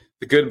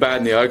the good, bad,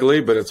 and the ugly,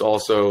 but it's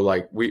also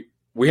like we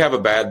have a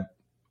bad,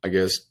 I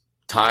guess,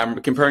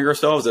 time comparing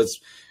ourselves. That's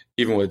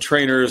even with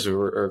trainers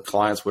or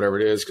clients, whatever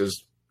it is,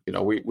 because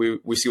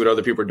we see what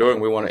other people are doing.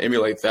 We want to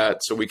emulate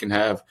that so we can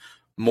have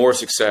more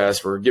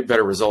success or get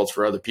better results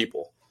for other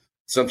people.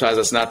 Sometimes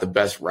that's not the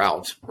best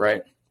route,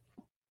 right?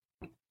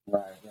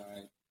 Right.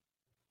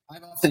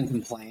 I've often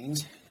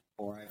complained,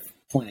 or I've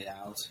pointed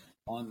out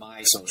on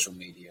my social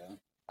media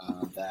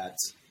that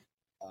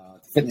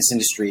the fitness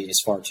industry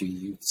is far too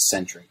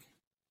youth-centric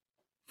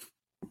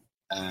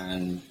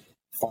and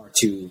far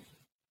too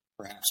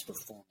perhaps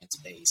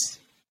performance-based.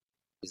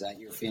 Is that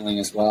your feeling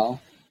as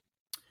well?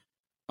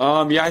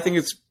 Yeah, I think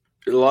it's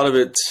a lot of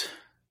it.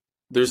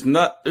 There's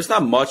not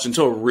much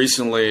until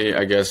recently,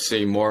 I guess,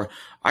 seeing more.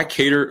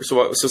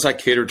 Since I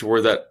cater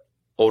toward that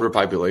older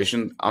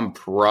population, I'm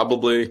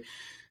probably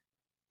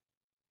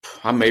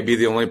I may be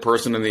the only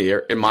person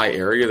in my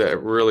area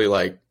that really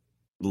like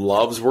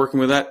loves working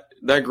with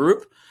that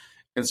group.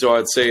 And so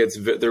I'd say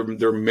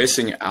they're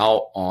missing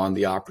out on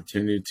the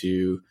opportunity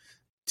to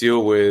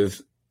deal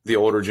with the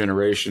older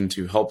generation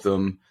to help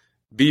them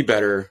be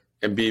better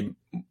and be,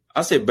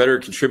 I'd say, better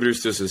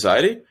contributors to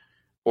society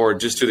or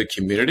just to the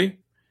community.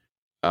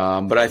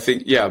 But I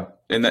think, yeah,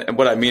 and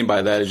what I mean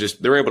by that is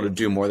just they're able to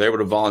do more. They're able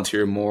to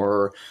volunteer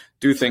more,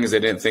 do things they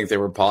didn't think they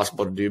were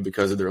possible to do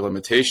because of their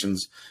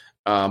limitations.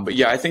 But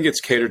yeah, I think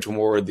it's catered to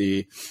more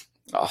the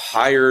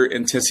higher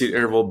intensity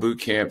interval boot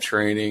camp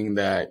training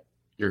that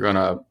you're going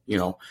to,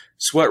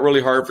 sweat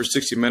really hard for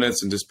 60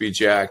 minutes and just be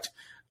jacked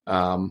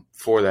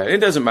for that. It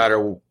doesn't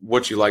matter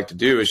what you like to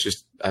do. It's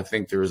just, I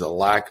think there's a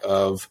lack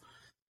of,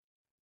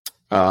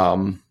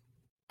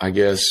 I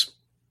guess,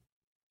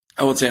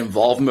 I would say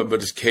involvement,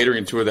 but just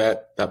catering to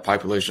that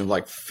population of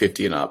like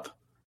 50 and up.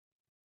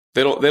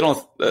 They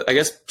don't, I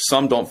guess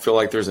some don't feel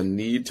like there's a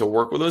need to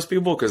work with those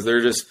people because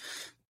they're just,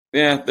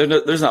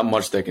 there's not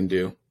much they can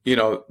do.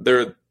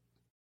 They're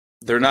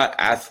not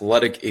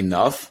athletic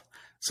enough.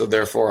 So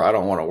therefore I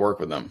don't want to work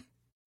with them.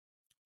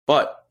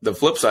 But the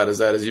flip side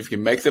is if you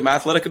can make them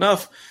athletic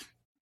enough,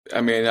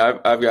 I mean,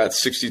 I've got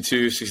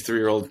 62,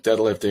 63-year-old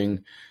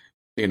deadlifting,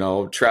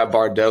 trap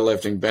bar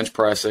deadlifting, bench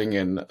pressing,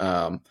 and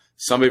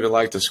some even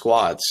like to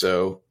squat.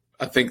 So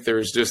I think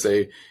there's just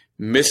a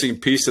missing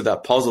piece of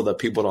that puzzle that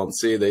people don't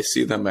see. They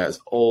see them as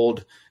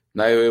old,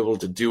 not able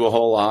to do a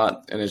whole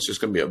lot, and it's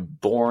just going to be a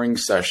boring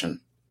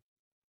session.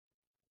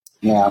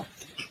 Yeah.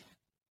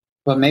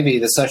 But maybe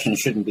the session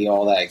shouldn't be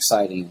all that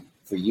exciting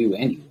for you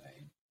anyway.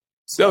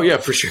 So, oh, yeah,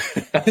 for sure.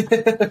 I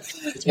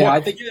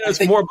think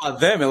it's more about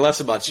them and less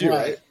about you,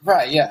 right?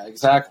 Right, yeah,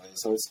 exactly.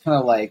 So it's kind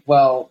of like,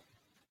 well,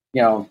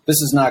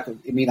 this is not,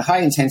 I mean,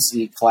 high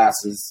intensity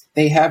classes,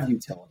 they have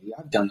utility.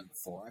 I've done them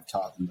before. I've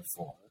taught them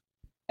before.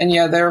 And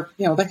yeah, they're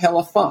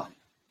hella fun.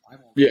 I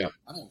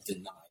won't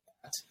deny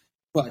that.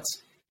 But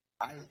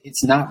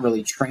it's not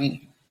really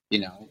training,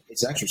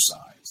 it's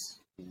exercise.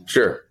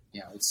 Sure.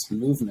 It's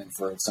movement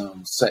for its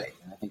own sake.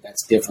 And I think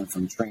that's different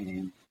from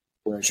training,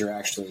 whereas you're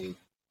actually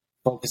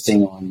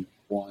focusing on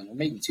one or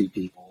maybe two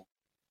people,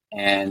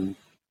 and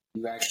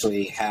you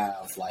actually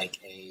have like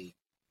a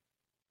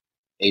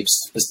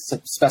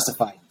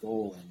specified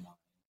goal in mind,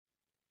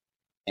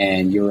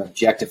 and you're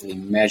objectively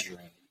measuring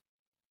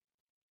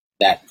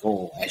that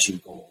goal as you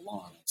go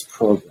along. It's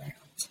programmed,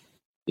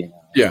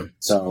 Yeah.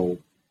 So,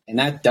 and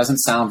that doesn't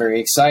sound very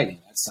exciting.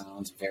 That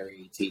sounds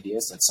very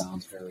tedious. That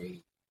sounds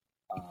very,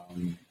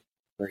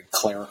 very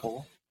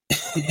clerical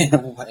in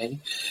a way.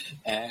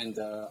 And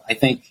I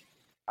think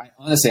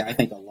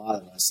a lot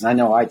of us, and I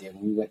know I did,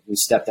 when we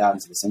stepped out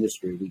into this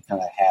industry, we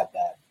kind of had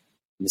that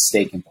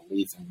mistaken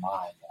belief in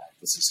mind that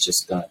this is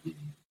just going to be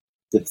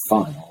good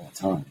fun all the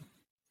time.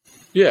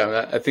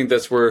 Yeah, I think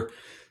that's where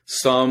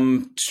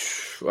some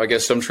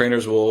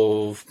trainers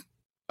will,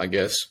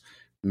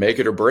 make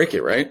it or break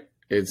it, right?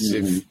 It's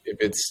if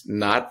it's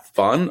not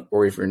fun,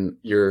 or if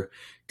you're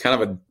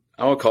kind of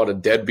I would call it a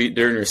deadbeat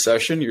during your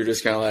session. You're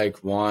just kind of like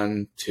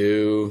 1,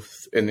 2,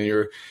 and then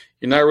you're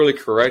not really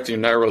correct. You're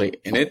not really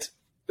in it.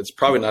 It's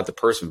probably not the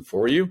person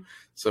for you.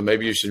 So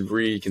maybe you should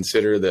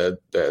reconsider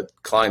the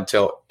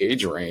clientele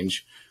age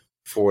range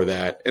for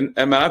that. And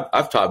I mean,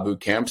 I've taught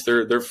boot camps.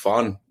 They're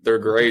fun. They're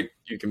great.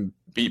 You can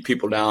beat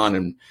people down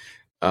and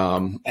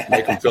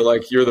make them feel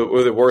like you're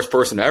the worst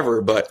person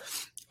ever. But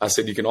I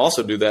said you can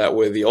also do that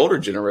with the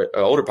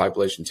older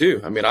population too.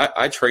 I mean,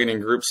 I train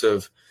in groups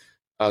of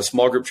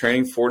small group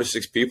training, 4 to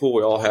 6 people.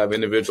 We all have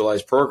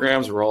individualized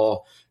programs. We're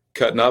all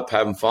cutting up,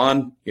 having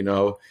fun,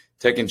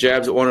 taking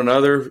jabs at one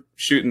another,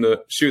 shooting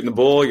the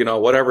bull,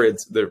 whatever.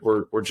 It's that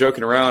we're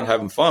joking around,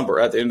 having fun. But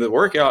at the end of the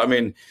workout, I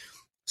mean,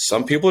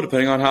 some people,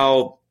 depending on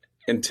how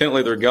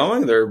intently they're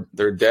going,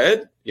 they're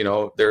dead.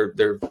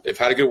 They've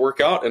had a good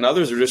workout, and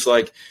others are just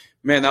like,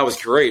 man, that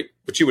was great.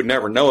 But you would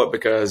never know it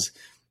because,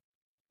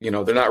 they're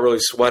not really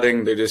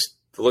sweating. The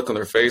look on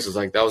their face is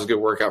like, that was a good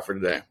workout for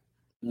today.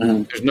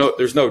 Mm-hmm.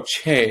 There's no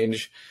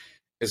change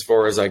as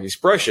far as like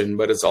expression,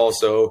 but it's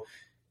also,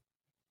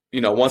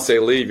 once they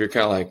leave, you're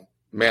kind of like,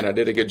 man, I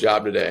did a good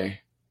job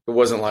today. It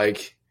wasn't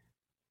like,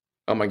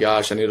 oh my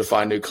gosh, I need to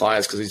find new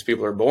clients because these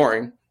people are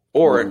boring,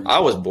 or I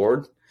was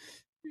bored,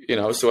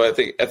 So I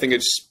think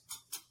it's,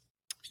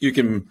 you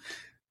can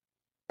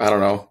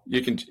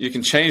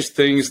change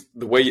things,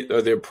 the way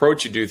the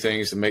approach you do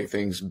things to make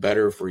things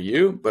better for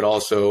you, but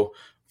also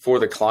for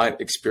the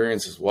client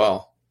experience as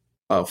well,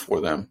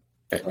 for them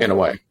in a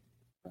way.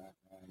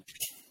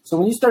 So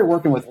when you start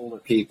working with older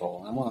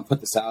people, I want to put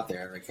this out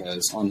there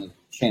because on the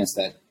chance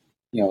that,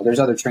 there's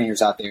other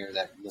trainers out there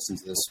that listen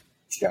to this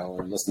show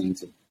or listening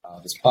to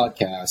this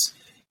podcast,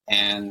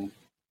 and,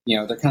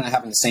 they're kind of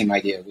having the same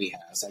idea we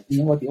have. It's like,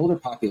 the older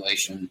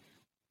population,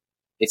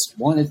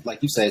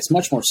 like you said, it's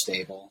much more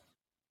stable.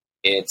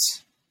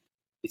 It's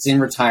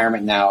in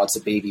retirement now. It's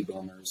a baby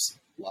boomers.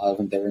 A lot of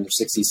them, they're in their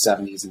 60s,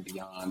 70s, and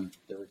beyond.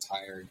 They're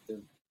retired.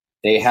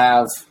 They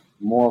have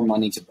more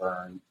money to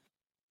burn,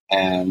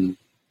 and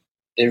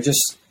they're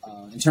just,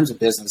 in terms of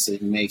business,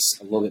 it makes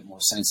a little bit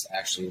more sense to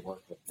actually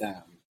work with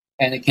them.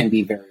 And it can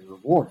be very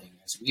rewarding,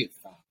 as we have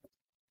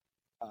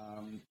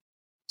found.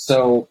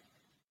 So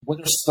what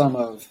are some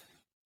of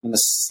the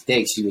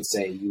mistakes you would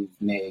say you've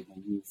made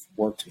when you've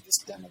worked with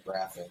this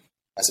demographic,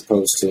 as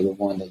opposed to the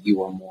one that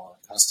you are more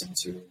accustomed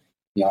to,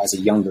 as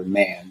a younger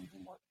man?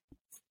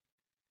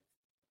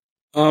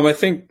 I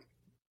think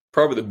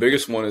probably the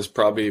biggest one is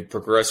probably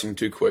progressing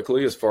too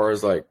quickly as far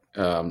as like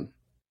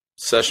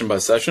session by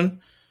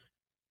session.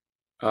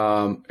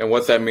 And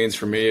what that means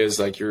for me is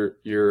like you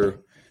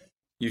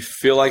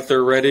feel like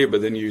they're ready,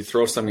 but then you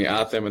throw something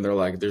at them and they're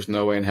like, there's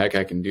no way in heck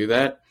I can do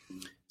that.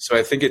 So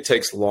I think it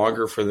takes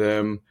longer for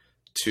them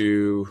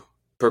to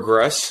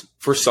progress.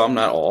 For some,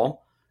 not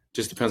all.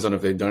 Just depends on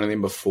if they've done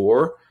anything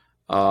before.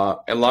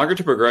 And longer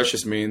to progress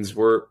just means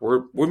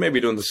we may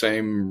be doing the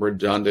same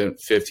redundant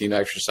 15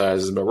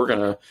 exercises, but we're going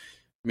to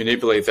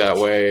manipulate that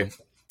way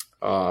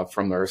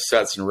from their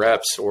sets and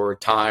reps or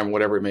time,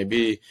 whatever it may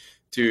be,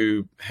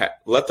 to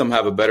let them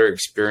have a better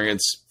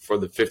experience for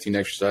the 15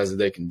 exercises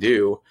they can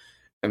do.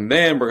 And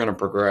then we're going to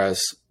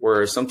progress,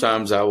 where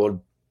sometimes I would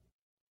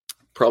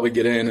probably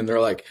get in and they're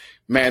like,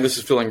 man, this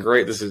is feeling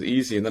great. This is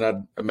easy. And then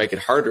I'd make it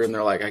harder and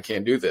they're like, I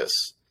can't do this.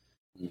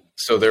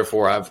 So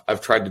therefore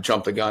I've tried to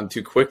jump the gun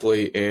too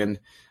quickly and,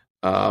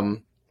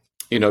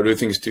 do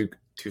things too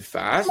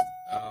fast.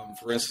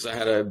 For instance, I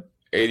had a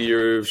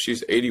 80-year,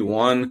 she's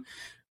 81.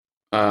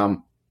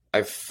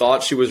 I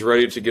thought she was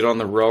ready to get on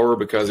the rower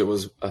because it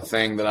was a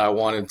thing that I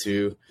wanted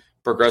to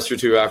progress her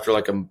to after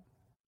like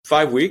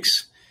 5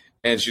 weeks.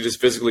 And she just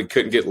physically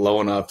couldn't get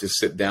low enough to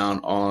sit down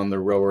on the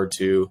rower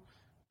to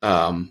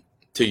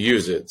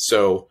use it.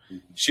 So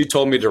she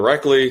told me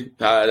directly,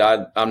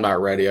 I'm not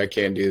ready. I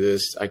can't do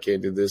this. I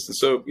can't do this. And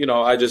so,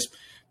 I just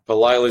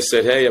politely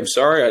said, hey, I'm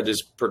sorry. I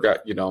just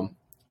forgot,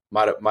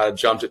 might have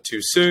jumped it too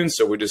soon.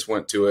 So we just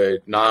went to a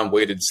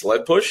non-weighted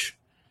sled push.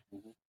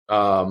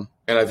 And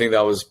I think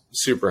that was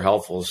super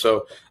helpful.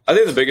 So I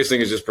think the biggest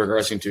thing is just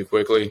progressing too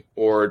quickly,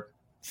 or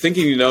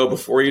thinking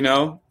before you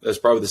know. That's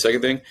probably the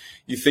second thing.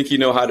 You think you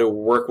know how to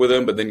work with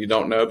them, but then you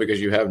don't know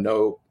because you have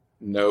no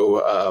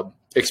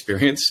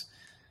experience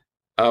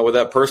with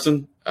that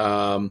person.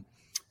 I'm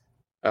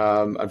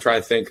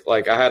trying to think.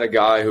 Like I had a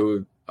guy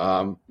who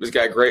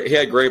he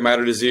had gray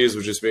matter disease,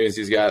 which just means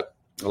he's got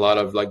a lot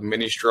of like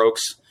mini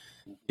strokes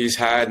he's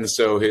had, and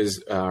so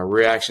his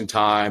reaction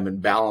time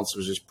and balance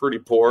was just pretty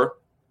poor.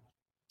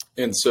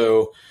 And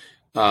so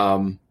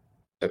I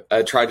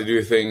tried to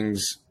do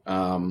things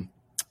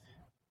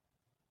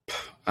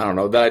I don't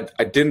know, that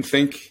I didn't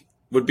think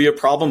would be a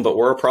problem, but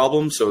were a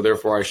problem. So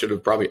therefore I should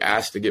have probably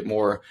asked to get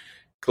more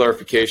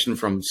clarification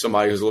from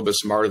somebody who's a little bit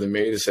smarter than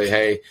me to say,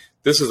 hey,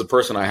 this is the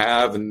person I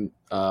have, and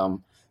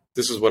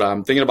this is what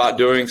I'm thinking about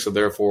doing. So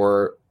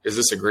therefore, is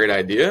this a great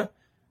idea?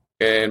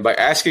 And by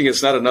asking,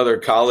 it's not another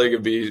colleague.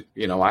 It'd be,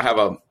 I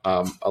have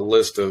a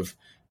list of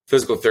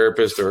physical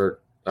therapists or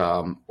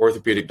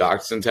orthopedic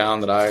doctors in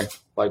town that I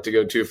like to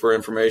go to for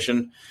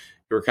information.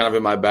 They were kind of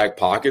in my back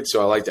pocket.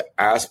 So I like to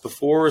ask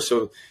before.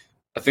 So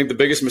I think the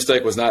biggest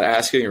mistake was not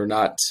asking or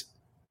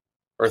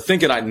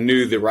thinking I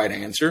knew the right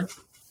answer.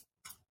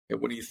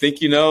 And when you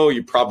think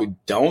you probably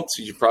don't.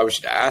 So you probably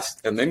should ask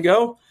and then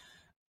go.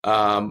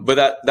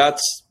 But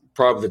that's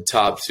probably the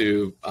top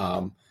two,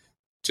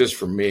 just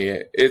for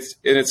me.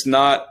 It's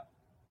not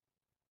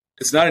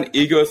an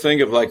ego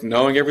thing of like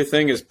knowing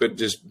everything, but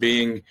just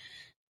being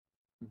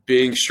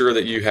sure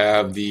that you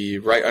have the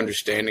right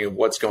understanding of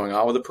what's going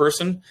on with a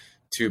person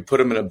to put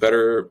them in a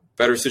better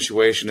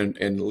situation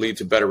and lead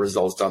to better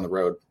results down the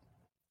road.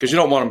 Because you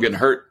don't want them getting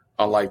hurt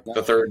on like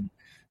the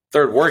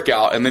third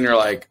workout, and then you're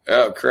like,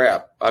 oh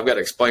crap, I've got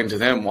to explain to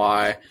them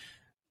why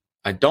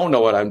I don't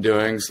know what I'm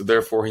doing, so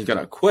therefore he's going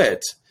to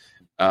quit.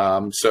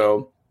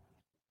 So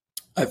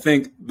I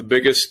think the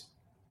biggest,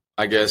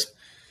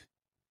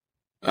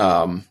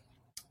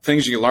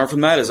 things you can learn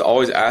from that is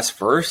always ask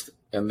first,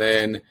 and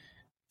then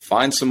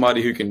find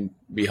somebody who can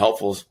be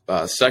helpful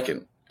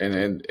second,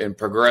 and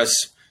progress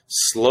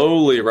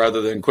slowly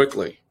rather than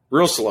quickly,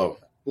 real slow,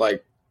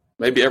 like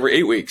maybe every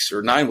 8 weeks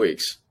or 9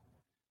 weeks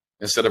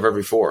instead of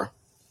every 4.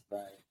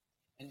 Right.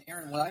 And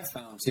Aaron, what I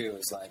found too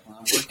is like when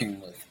I'm working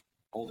with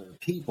older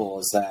people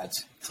is that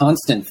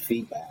constant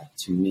feedback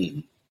to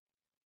me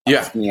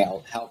helps me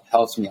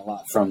a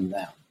lot from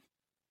them,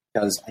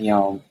 because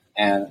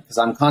because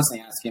I'm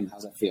constantly asking him,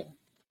 how's it feel?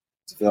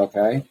 Does it feel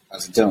okay?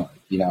 How's it doing?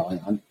 And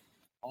I'm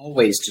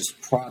always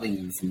just prodding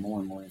him for more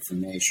and more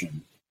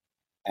information.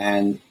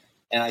 And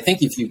I think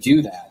if you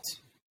do that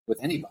with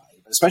anybody,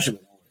 but especially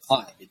with an older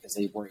client, because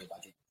they worry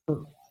about getting hurt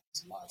a lot,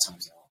 because a lot of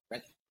times they're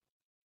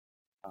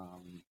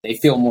already, they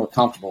feel more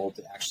comfortable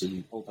to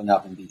actually open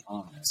up and be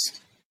honest,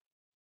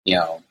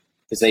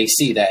 because they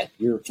see that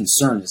your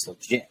concern is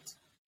legit,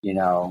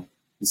 and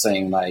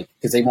saying like,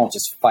 because they won't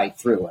just fight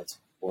through it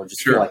or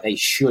just feel like they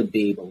should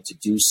be able to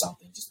do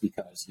something just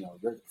because, you're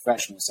the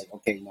professional and say,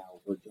 okay, now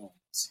we're doing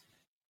this.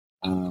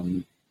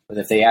 But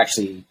if they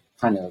actually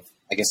kind of,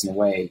 I guess in a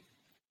way,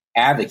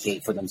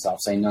 advocate for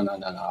themselves, saying, no,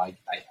 I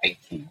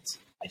can't.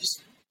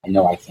 I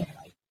know I can't.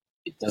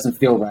 It doesn't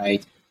feel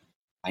right.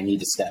 I need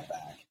to step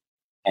back.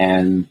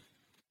 And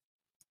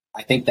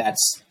I think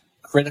that's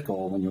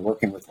critical when you're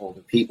working with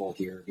older people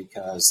here,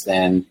 because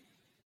then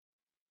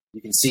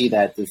you can see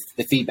that the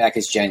feedback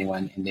is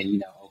genuine, and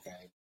then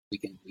okay, we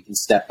can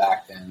step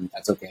back. Then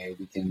that's okay.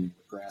 We can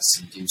regress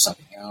and do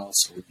something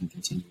else, or we can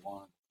continue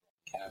on.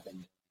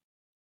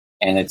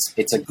 And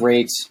it's a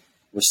great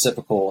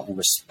reciprocal and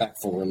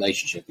respectful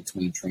relationship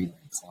between trainer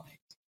and client.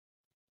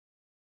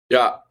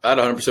 Yeah, I'd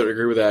 100%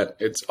 agree with that.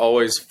 It's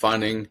always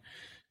finding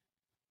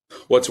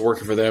what's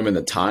working for them in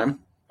the time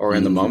or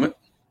in the moment.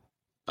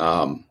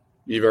 Have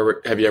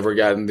you ever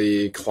gotten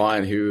the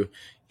client who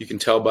you can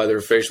tell by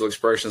their facial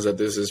expressions that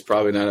this is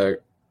probably not a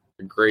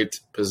great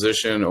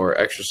position or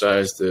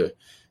exercise to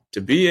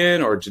be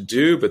in or to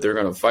do, but they're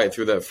going to fight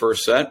through that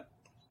first set,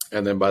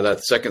 and then by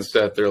that second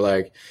set they're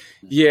like,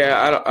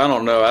 yeah, I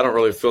don't know, I don't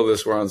really feel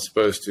this where I'm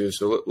supposed to,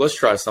 so let's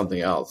try something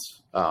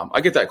else.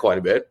 I get that quite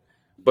a bit,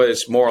 but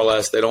it's more or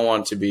less they don't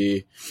want to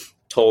be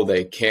told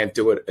they can't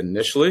do it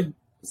initially.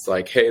 It's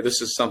like, hey,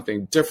 this is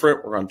something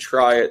different, we're going to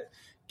try it.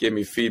 Give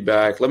me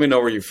feedback. Let me know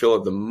where you feel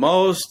it the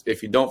most.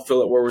 If you don't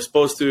feel it where we're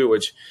supposed to,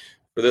 which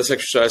for this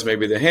exercise,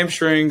 maybe the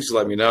hamstrings,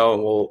 let me know,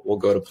 and we'll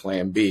go to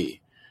plan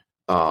B.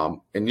 And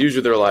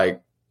usually they're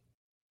like,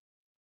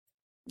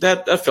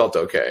 that felt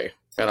okay.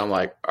 And I'm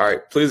like, all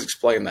right, please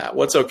explain that.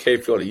 What's okay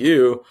feel to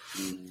you?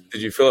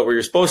 Did you feel it where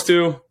you're supposed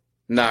to?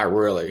 Not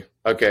really.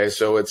 Okay,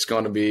 so it's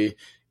going to be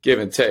give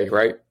and take,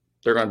 right?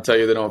 They're going to tell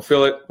you they don't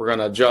feel it. We're going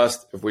to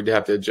adjust if we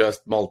have to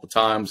adjust multiple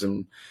times,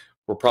 and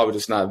we're probably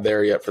just not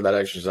there yet for that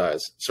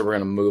exercise. So we're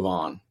going to move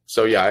on.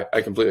 So yeah,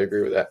 I completely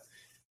agree with that.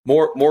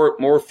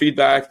 More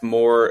feedback, the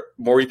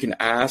more you can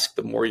ask,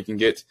 the more you can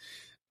get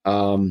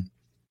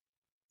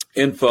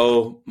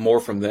info more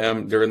from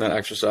them during that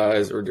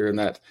exercise or during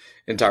that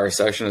entire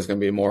session is going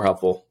to be more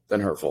helpful than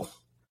hurtful.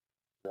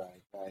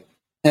 Right.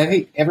 Have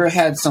you ever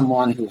had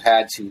someone who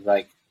had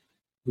to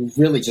who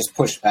really just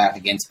pushed back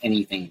against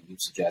anything you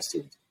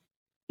suggested,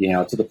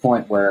 to the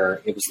point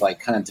where it was like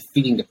kind of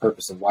defeating the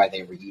purpose of why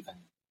they were even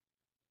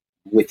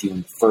with you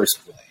in the first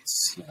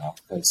place,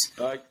 because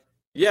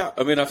yeah,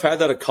 I mean, I've had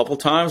that a couple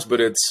times, but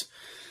it's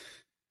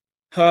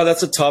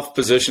that's a tough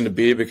position to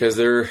be, because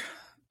they're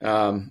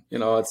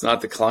it's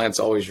not the client's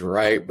always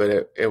right,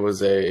 but it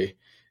was a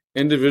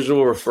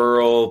individual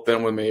referral,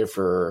 been with me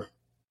for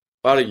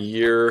about a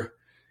year,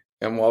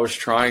 and while I was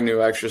trying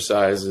new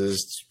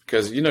exercises,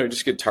 because you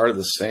just get tired of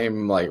the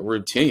same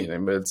routine,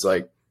 and it's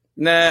like,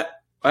 nah,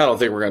 I don't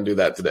think we're gonna do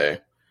that today.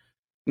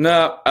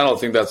 Nah, I don't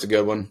think that's a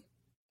good one.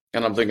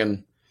 And I'm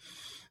thinking,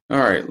 all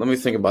right, let me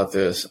think about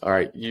this. All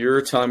right,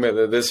 you're telling me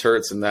that this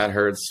hurts and that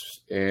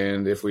hurts,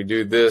 and if we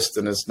do this,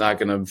 then it's not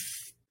gonna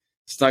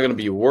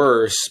be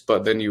worse.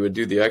 But then you would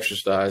do the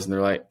exercise, and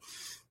they're like,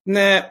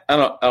 nah,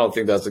 I don't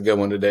think that's a good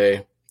one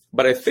today.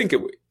 But I think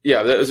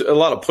there's a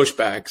lot of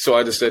pushback. So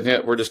I just said,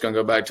 yeah, we're just gonna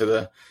go back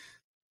to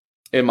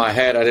in my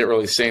head, I didn't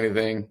really say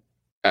anything,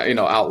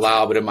 out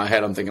loud, but in my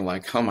head, I'm thinking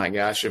like, oh my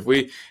gosh, if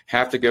we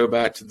have to go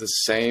back to the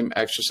same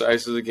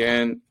exercises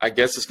again, I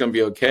guess it's going to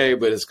be okay,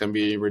 but it's going to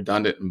be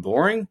redundant and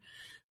boring.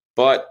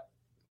 But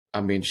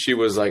I mean, she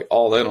was like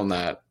all in on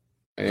that.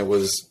 And it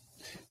was,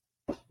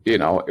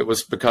 it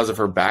was because of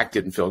her back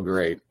didn't feel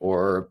great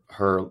or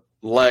her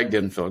leg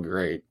didn't feel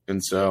great.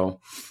 And so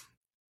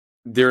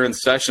during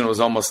session, it was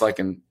almost like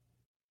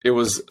it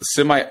was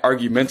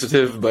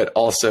semi-argumentative, but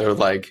also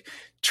like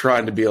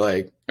trying to be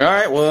like, all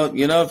right, well,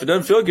 if it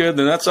doesn't feel good,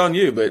 then that's on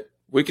you, but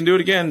we can do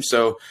it again.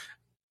 So,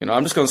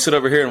 I'm just going to sit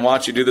over here and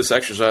watch you do this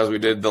exercise we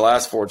did the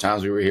last 4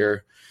 times we were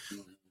here.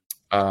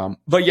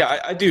 But yeah,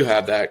 I do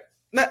have that.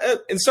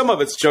 And some of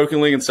it's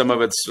jokingly and some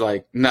of it's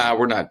like, nah,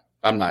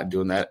 I'm not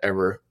doing that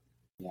ever.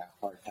 Yeah,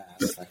 hard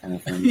pass, that kind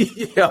of thing.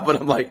 Yeah,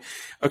 but I'm like,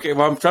 okay,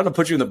 well, I'm trying to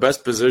put you in the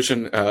best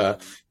position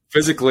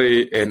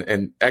physically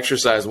and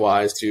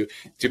exercise-wise to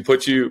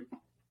put you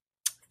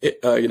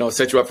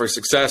set you up for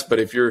success. But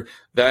if you're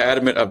that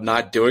adamant of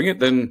not doing it,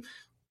 then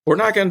we're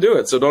not going to do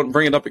it. So don't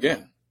bring it up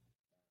again.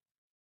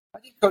 How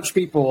do you coach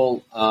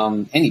people,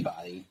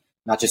 anybody,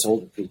 not just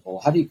older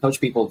people? How do you coach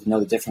people to know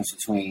the difference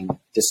between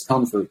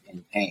discomfort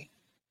and pain?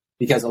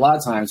 Because a lot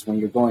of times when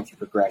you're going through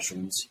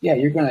progressions, yeah,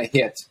 you're going to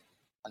hit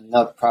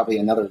probably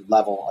another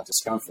level of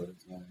discomfort.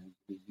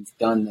 You've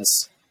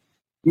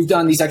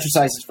done these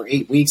exercises for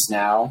 8 weeks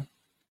now.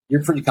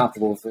 You're pretty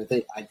comfortable with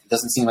it. It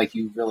doesn't seem like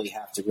you really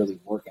have to really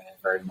work at it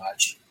very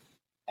much.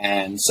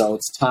 And so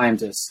it's time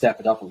to step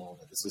it up a little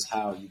bit. This is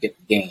how you get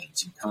the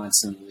gains. You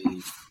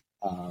constantly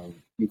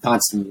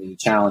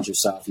challenge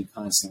yourself. You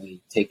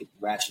constantly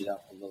ratchet it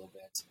up a little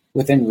bit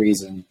within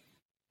reason.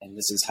 And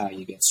this is how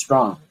you get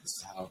stronger. This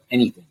is how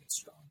anything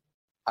gets stronger.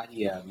 How do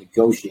you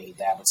negotiate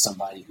that with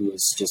somebody who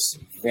is just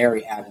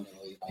very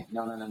adamantly like,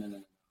 no.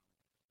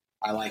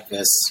 I like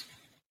this.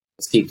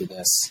 Let's keep to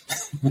this.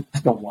 I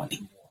don't want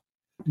any more.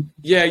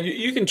 Yeah,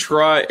 you can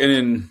try,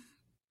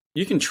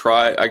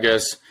 I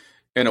guess,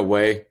 in a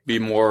way, be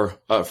more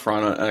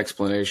upfront on an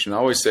explanation. I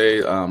always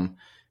say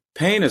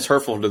pain is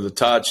hurtful to the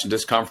touch,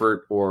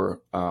 discomfort,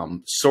 or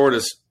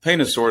soreness. Pain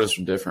and soreness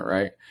are different,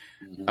 right?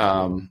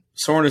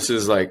 Soreness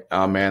is like,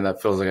 oh man,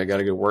 that feels like I got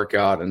to go work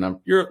out, and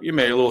you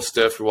may be a little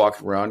stiff. You're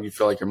walking around, you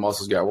feel like your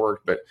muscles got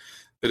worked, but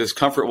the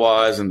discomfort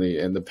wise and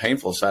the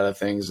painful side of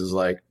things is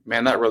like,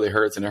 man, that really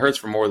hurts, and it hurts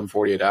for more than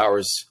 48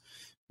 hours,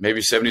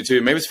 maybe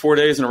 72, maybe it's 4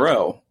 days in a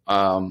row.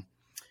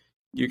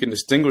 You can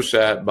distinguish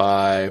that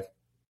by,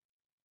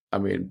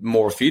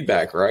 more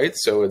feedback, right?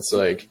 So it's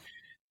like,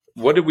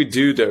 what did we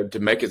do to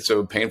make it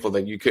so painful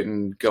that you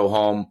couldn't go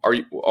home, or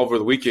over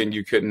the weekend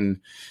you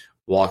couldn't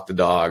walk the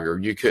dog, or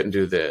you couldn't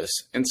do this?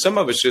 And some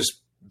of it's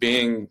just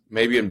being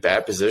maybe in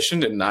bad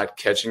position and not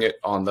catching it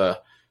on the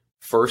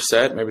first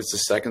set. Maybe it's the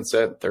second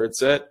set, third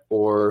set,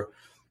 or,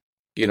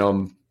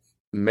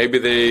 maybe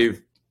they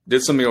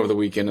did something over the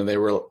weekend and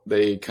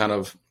they kind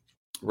of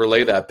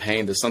relay that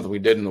pain to something we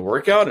did in the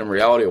workout. In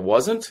reality, it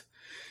wasn't.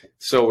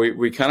 So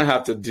we kind of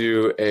have to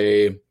do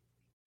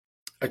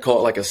I call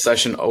it like a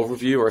session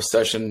overview or a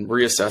session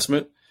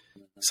reassessment.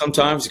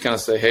 Sometimes you kind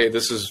of say, hey,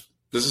 this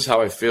is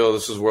how I feel.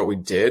 This is what we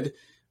did.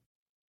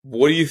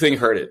 What do you think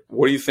hurt it?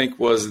 What do you think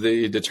was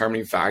the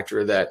determining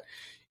factor that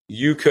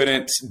you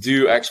couldn't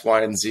do X,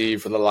 Y, and Z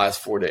for the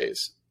last 4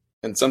 days?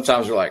 And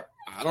sometimes you're like,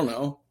 I don't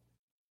know.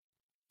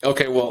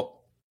 Okay,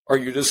 well, are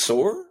you just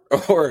sore?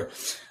 Or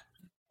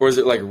is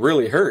it like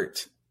really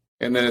hurt?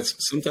 And then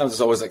sometimes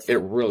it's always like, it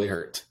really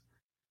hurt.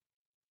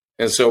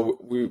 And so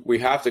we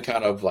have to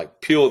kind of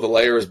like peel the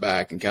layers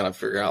back and kind of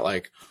figure out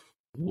like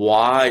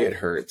why it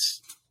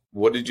hurts.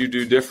 What did you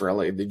do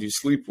differently? Did you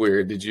sleep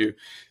weird? Did you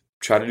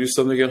try to do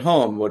something at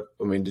home?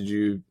 Did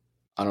you,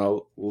 I don't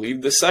know,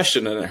 leave the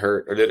session and it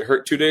hurt? Or did it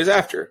hurt 2 days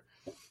after?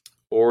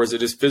 Or is it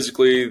just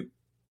physically,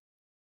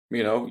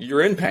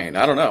 you're in pain?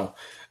 I don't know.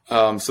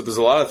 So there's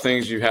a lot of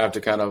things you have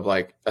to kind of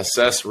like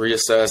assess,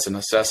 reassess, and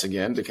assess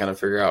again to kind of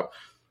figure out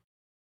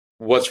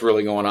what's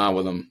really going on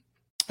with them.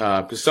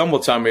 Because some will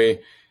tell me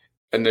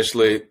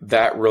initially,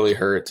 that really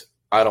hurt,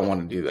 I don't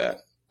want to do that.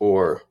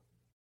 Or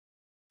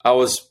I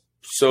was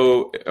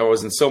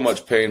in so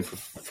much pain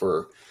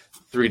for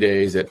 3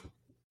 days that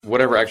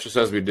whatever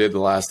exercise we did the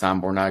last time,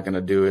 we're not going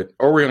to do it,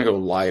 or we're going to go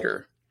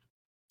lighter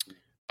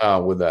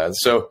with that.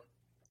 So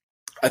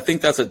I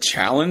think that's a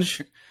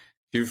challenge.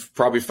 You've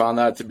probably found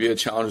that to be a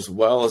challenge as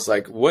well. It's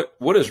like,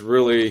 what is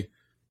really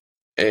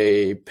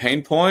a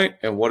pain point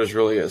and what is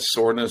really a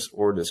soreness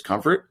or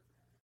discomfort?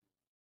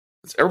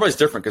 Everybody's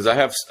different, because I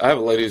have a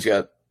lady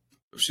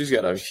she's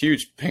got a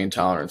huge pain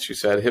tolerance.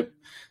 She's had hip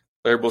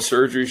variable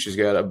surgery. She's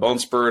got a bone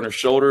spur in her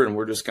shoulder, and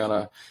we're just kind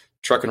of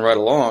trucking right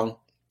along.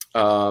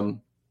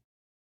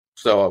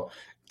 So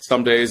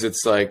some days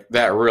it's like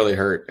that really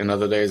hurt, and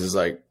other days it's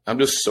like I'm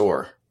just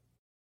sore.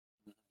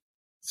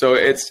 So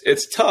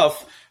it's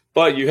tough,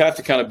 but you have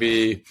to kind of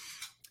be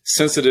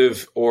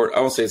sensitive, or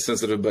I won't say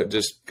sensitive, but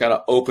just kind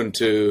of open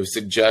to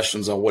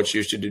suggestions on what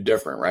you should do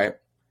different, right?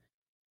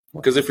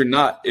 Because if you're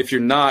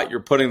not, you're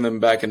putting them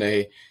back in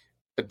a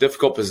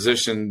difficult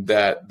position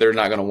that they're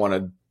not going to want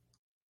to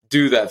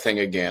do that thing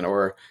again,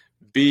 or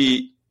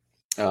be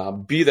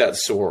that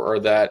sore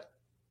or that,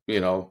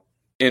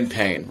 in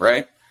pain,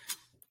 right?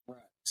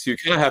 So you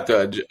kind of have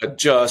to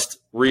adjust,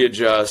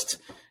 readjust,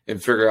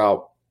 and figure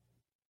out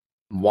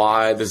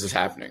why this is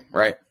happening,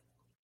 right?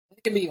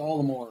 It can be all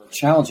the more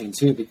challenging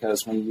too,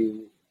 because when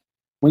you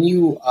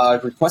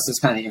request this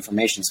kind of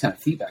information, this kind of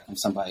feedback from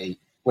somebody,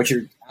 what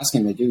you're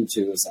asking them to do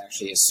too is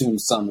actually assume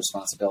some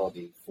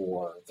responsibility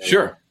for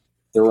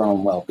their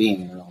own well-being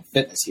and their own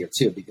fitness here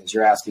too, because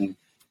you're asking,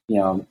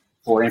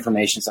 for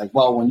information. It's like,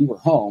 well, when you were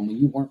home, when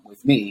you weren't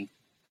with me,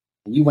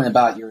 and you went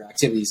about your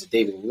activities of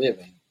daily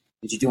living,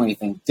 did you do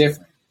anything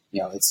different?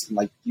 It's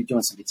like you're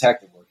doing some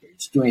detective work here.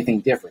 Did you do anything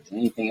different? Did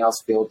anything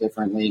else feel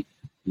differently?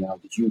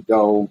 Did you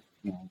go,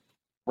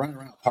 run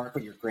around the park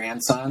with your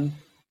grandson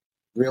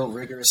real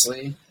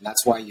rigorously, and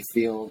that's why you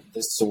feel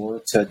this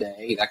sore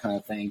today, that kind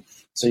of thing.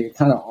 So you're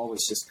kind of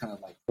always just kind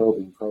of like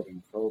probing.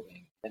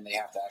 Then they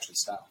have to actually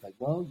stop. Like,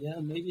 well, yeah,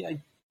 maybe I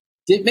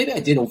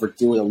did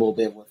overdo it a little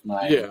bit with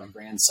my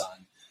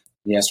grandson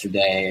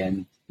yesterday,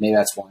 and maybe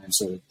that's why I'm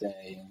sore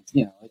today. And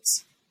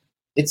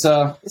it's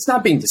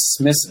not being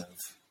dismissive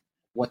of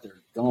what they're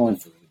going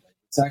through, but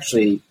it's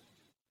actually,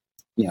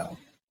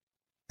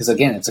 because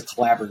again, it's a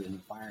collaborative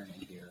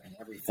environment here, and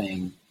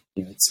everything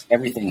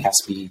has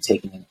to be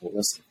taken in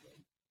holistically.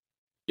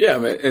 Yeah,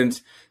 and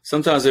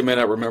sometimes they may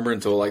not remember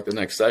until like the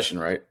next session,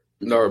 right?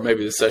 Or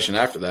maybe the session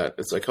after that.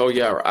 It's like, oh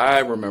yeah, I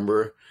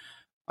remember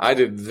I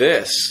did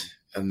this,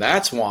 and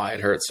that's why it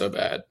hurt so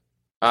bad.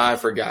 I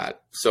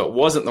forgot. So it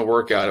wasn't the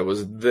workout, it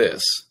was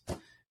this.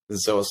 And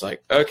so it's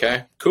like,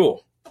 okay,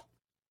 cool.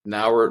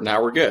 Now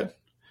we're good,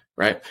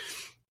 right?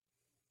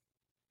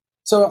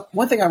 So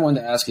one thing I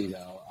wanted to ask you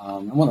though, I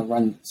want to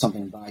run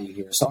something by you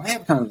here. So I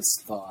have kind of this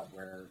thought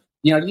where,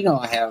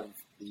 I have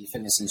the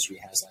fitness industry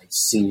has like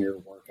senior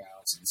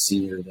workouts and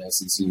senior this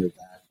and senior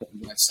that,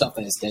 but stuff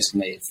that is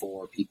designated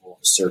for people of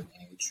a certain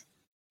age.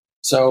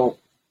 So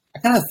I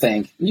kind of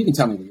think, and you can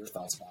tell me what your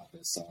thoughts about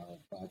this are,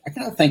 but I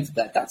kind of think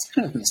that that's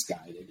kind of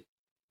misguided.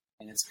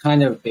 and it's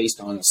kind of based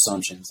on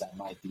assumptions that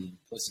might be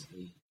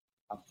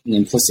an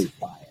implicit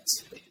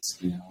bias,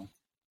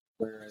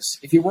 Whereas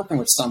if you're working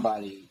with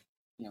somebody,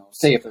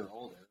 say if they're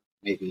older,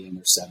 maybe in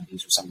their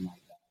 70s or something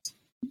like that,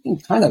 you can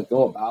kind of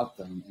go about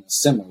them in a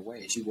similar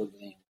way as you would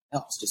with anyone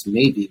else, just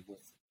maybe with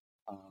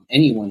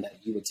anyone that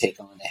you would take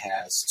on that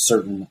has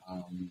certain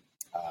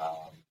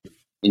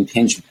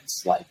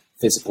impingements, like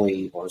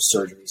physically or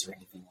surgeries or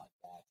anything like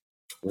that,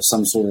 or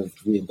some sort of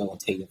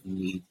rehabilitative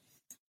need.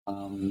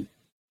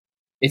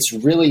 It's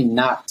really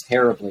not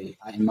terribly,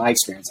 in my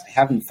experience, I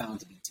haven't found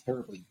to be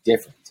terribly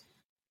different.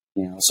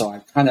 So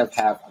it kind of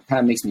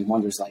makes me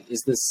wonder,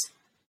 is this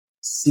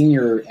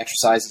senior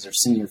exercises or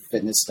senior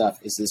fitness stuff,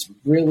 is this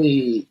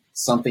really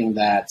something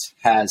that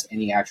has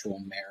any actual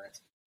merit,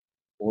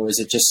 or is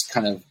it just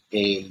kind of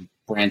a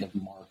brand of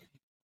marketing?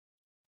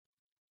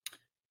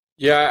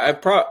 Yeah,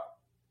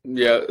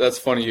 that's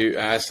funny you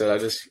asked that.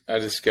 I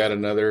just got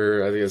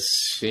another, I think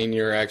it's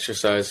senior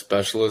exercise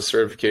specialist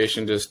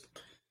certification just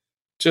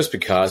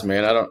because,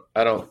 man.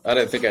 I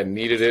didn't think I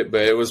needed it,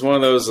 but it was one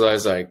of those I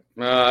was like,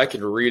 I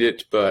could read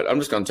it, but I'm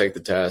just going to take the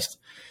test.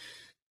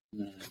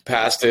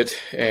 Passed it,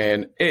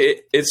 and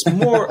it's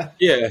more,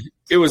 yeah,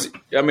 it was,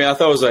 I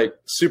thought it was like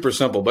super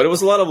simple, but it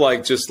was a lot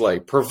of just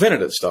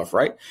preventative stuff,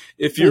 right?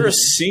 If you're a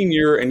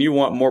senior and you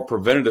want more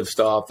preventative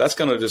stuff, that's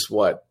going to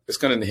it's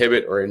going to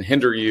inhibit or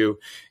hinder you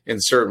in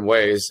certain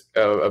ways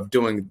of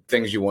doing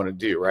things you want to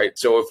do, right?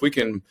 So if we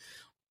can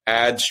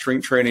add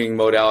strength training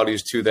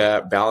modalities to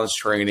that, balance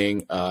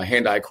training,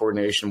 hand-eye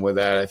coordination with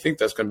that, I think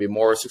that's going to be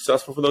more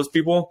successful for those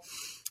people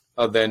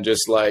than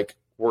just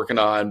working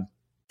on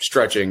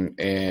stretching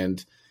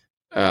and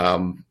I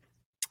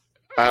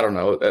don't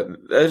know.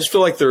 I just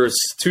feel like there's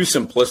too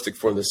simplistic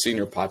for the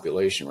senior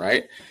population,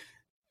 right?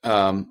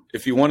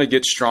 If you want to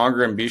get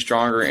stronger and be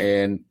stronger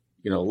and,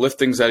 lift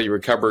things out of your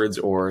cupboards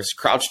or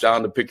crouch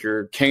down to pick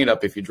your cane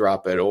up if you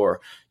drop it, or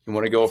you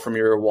want to go from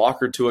your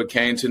walker to a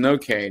cane to no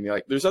cane,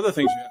 there's other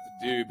things you have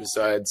to do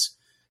besides,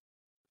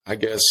 I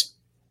guess,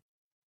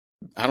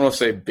 I don't know if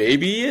say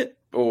baby it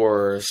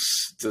or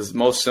the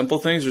most simple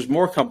things. There's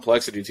more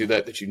complexity to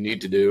that you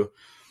need to do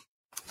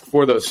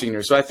for those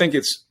seniors. So I think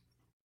it's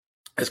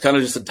kind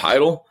of just a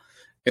title,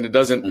 and it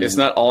doesn't, it's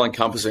not all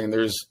encompassing.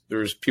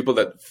 There's people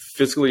that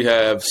physically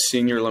have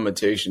senior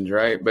limitations,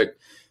 right? But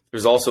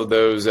there's also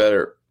those that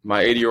are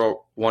my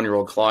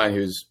 81-year-old client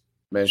who's,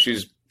 man,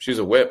 she's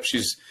a whip.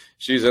 She's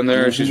in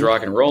there, she's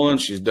rocking and rolling.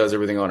 She does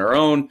everything on her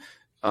own.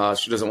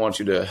 She doesn't want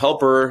you to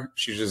help her.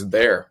 She's just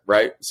there,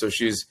 right? So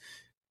she's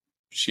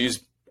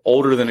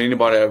older than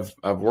anybody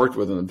I've worked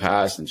with in the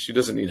past, and she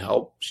doesn't need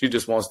help. She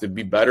just wants to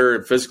be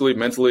better physically,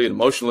 mentally, and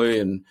emotionally,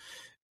 and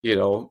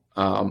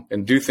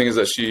and do things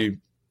that she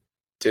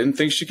didn't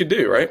think she could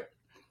do, right?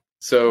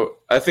 So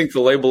I think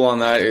the label on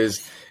that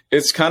is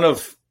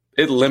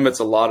it limits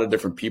a lot of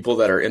different people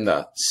that are in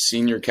the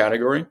senior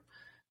category.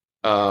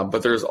 But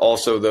there's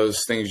also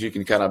those things you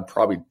can kind of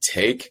probably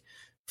take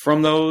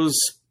from those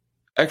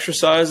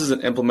exercises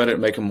and implement it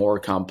and make them more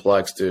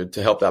complex to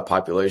help that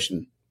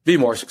population be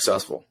more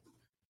successful.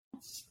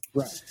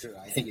 Right. True.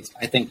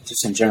 I think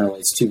just in general,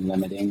 it's too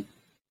limiting,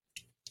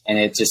 and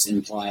it just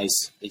kind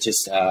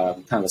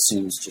of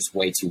assumes just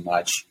way too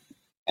much.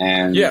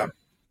 And yeah,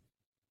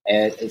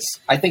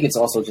 I think it's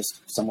also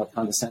just somewhat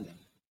condescending,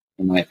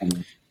 in my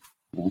opinion.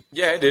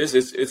 Yeah, it is.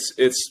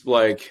 It's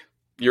like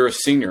you're a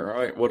senior,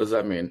 right? What does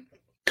that mean?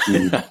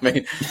 I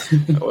mean,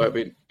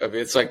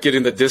 it's like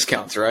getting the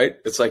discounts, right?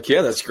 It's like,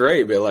 yeah, that's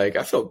great, but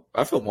I feel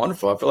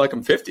wonderful. I feel like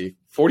I'm 50,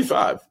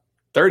 45,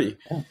 30.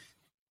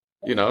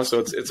 Yeah. So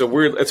it's a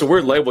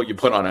weird label you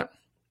put on it.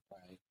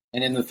 Right.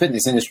 And in the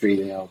fitness industry,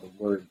 the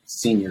word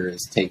senior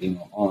is taking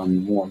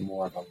on more and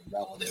more of a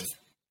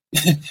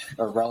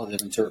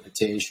relative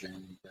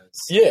interpretation. Because,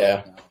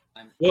 yeah.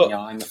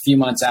 I'm a few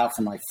months out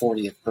from my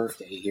 40th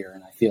birthday here,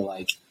 and I feel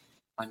like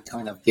I'm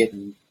kind of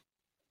getting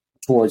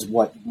towards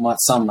what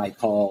some might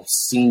call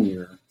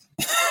senior.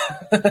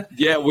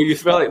 Yeah, well, you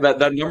feel like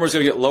that number is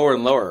going to get lower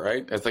and lower,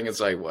 right? I think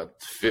it's after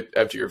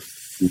your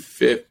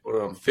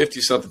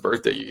 50-something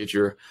birthday, you get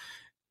your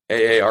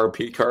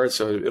AARP card,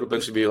 so it'll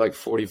eventually be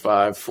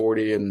 45,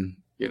 40, and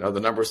the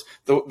numbers.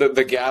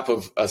 The gap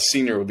of a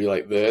senior would be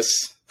like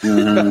this.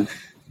 Mm-hmm.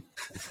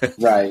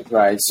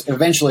 Right. So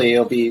eventually,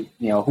 it'll be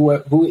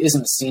who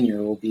isn't a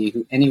senior will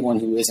be anyone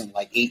who isn't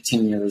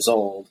 18 years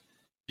old.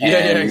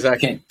 Yeah,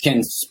 exactly.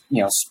 Can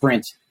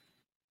sprint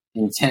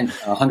in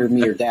 100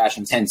 meter dash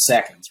in 10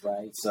 seconds,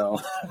 right? So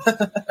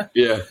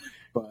yeah,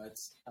 but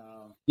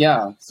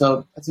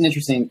so that's an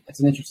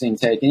interesting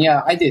take, and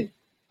I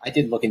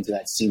did look into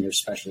that senior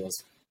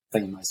specialist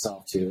thing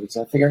myself too.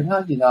 So I figured,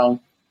 I don't know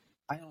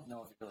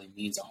if it really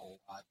means a whole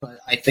lot, but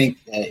I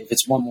think that if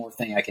it's one more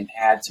thing I can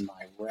add to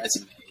my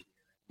resume, it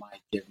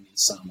might give me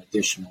some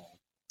additional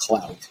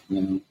clout.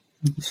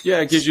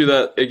 Yeah, it gives you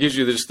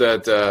just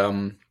that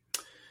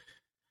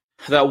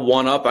that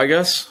one up, I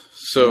guess.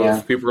 So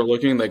if people are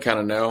looking, they kind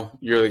of know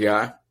you're the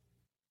guy,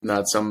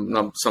 not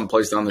some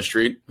place down the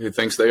street who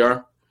thinks they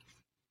are.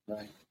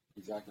 Right.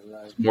 Exactly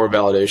right. More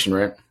validation,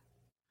 right?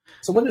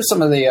 So what are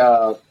some of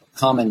the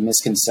common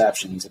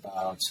misconceptions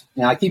about,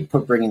 I keep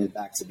bringing it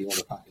back to the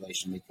older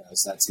population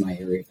because that's my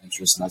area of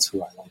interest and that's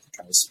who I like to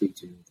try to speak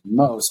to the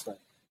most. But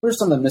what are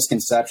some of the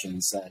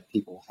misconceptions that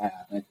people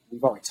have? And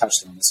we've already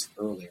touched on this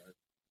earlier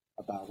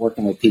about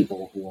working with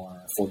people who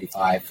are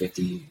 45,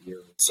 50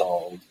 years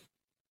old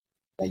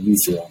that you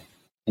feel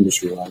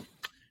industry-wide.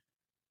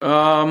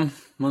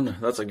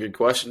 That's a good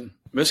question.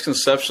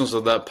 Misconceptions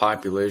of that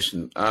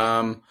population.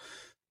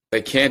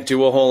 They can't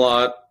do a whole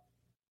lot.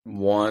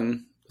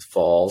 One,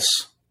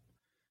 false.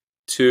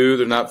 Two,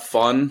 they're not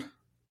fun.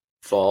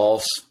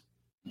 False.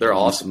 They're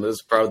awesome. This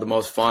is probably the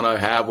most fun I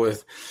have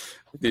with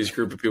these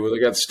group of people. They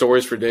got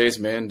stories for days,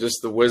 man.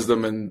 Just the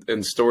wisdom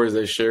and stories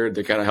they shared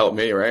to kind of help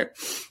me, right?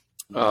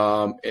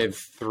 And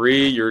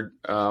three,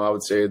 I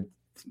would say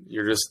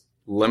you're just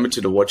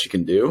limited to what you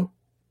can do.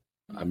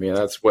 I mean,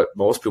 that's what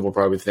most people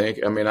probably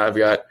think. I mean, I've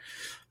got a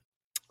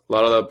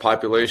lot of the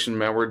population,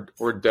 man,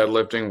 we're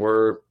deadlifting,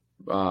 we're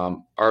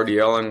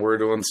RDLing, we're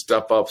doing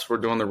step ups, we're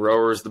doing the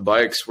rowers, the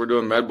bikes, we're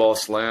doing med ball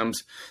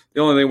slams.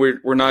 The only thing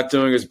we're not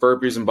doing is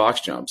burpees and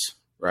box jumps,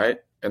 right?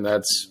 And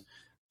that's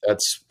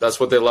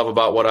what they love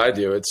about what I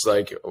do. It's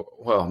like,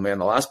 well, man,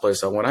 the last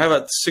place I went, I have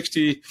a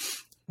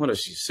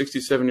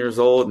 67 years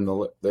old, and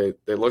they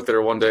looked at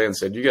her one day and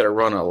said, you got to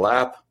run a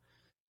lap,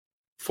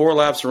 4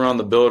 laps around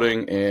the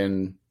building,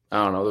 and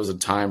I don't know, there was a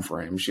time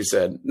frame. She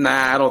said,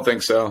 nah, I don't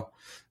think so.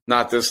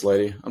 Not this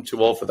lady. I'm too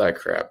old for that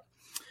crap.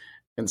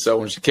 And so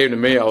when she came to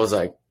me, I was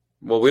like,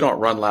 well, we don't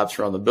run laps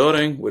around the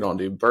building. We don't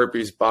do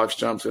burpees, box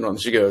jumps.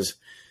 She goes,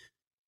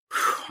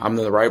 I'm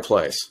in the right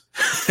place.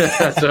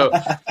 so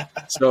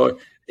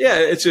yeah,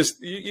 it's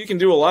just, you can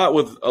do a lot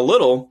with a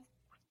little,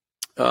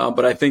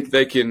 but I think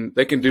they can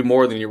do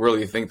more than you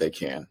really think they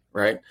can.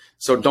 Right.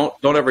 So don't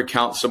ever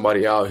count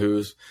somebody out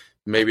who's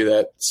maybe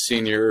that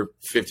senior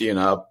 50 and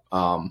up.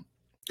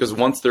 Because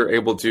once they're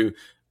able to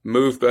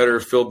move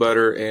better, feel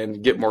better,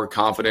 and get more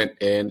confident,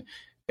 and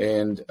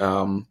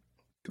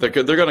they're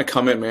going to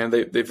come in, man.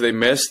 If they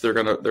miss, they're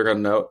gonna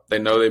know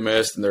they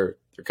missed, and they're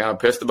kind of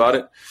pissed about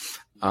it.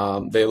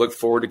 They look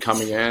forward to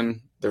coming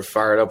in. They're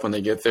fired up when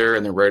they get there,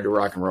 and they're ready to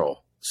rock and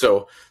roll.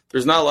 So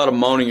there's not a lot of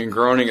moaning and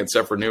groaning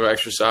except for new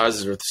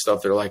exercises or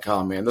stuff. They're like,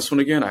 oh man, this one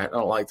again. I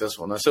don't like this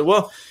one. I said,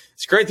 well,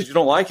 it's great that you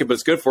don't like it, but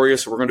it's good for you,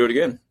 so we're gonna do it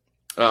again.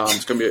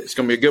 It's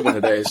gonna be a good one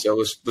today. So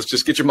let's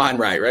just get your mind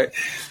right.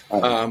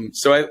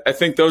 So I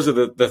think those are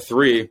the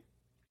three.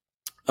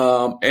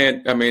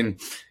 And I mean,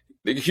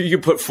 you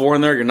put 4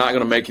 in there, you're not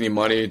going to make any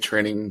money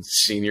training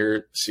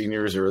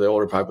seniors or the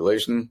older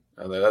population.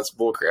 That's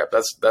bullcrap.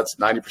 That's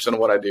 90% of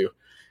what I do,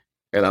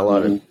 and I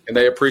love it. And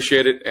they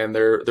appreciate it, and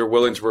they're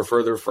willing to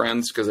refer their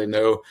friends because they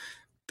know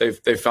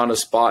they've found a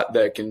spot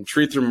that can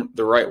treat them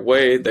the right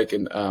way. They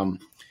can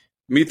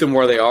meet them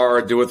where they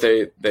are, do what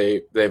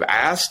they've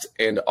asked,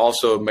 and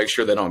also make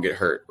sure they don't get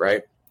hurt.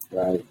 Right.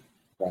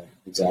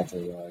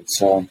 Exactly right.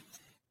 So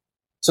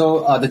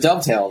the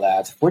dovetail of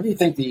that, where do you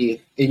think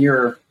in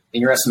your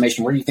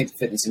estimation, where do you think the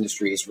fitness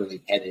industry is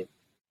really headed?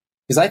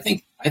 Because I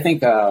think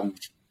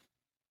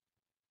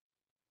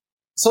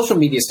social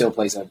media still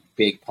plays a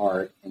big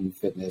part in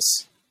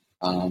fitness,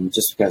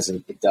 just because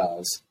it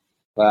does.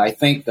 But I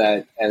think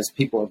that as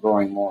people are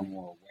growing more and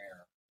more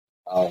aware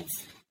of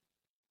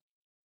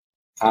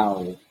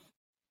how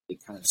it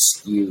kind of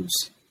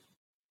skews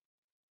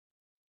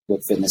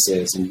what fitness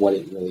is and what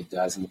it really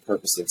does and the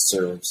purpose it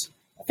serves,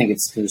 I think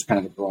there's kind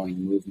of a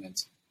growing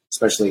movement,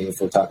 especially if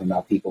we're talking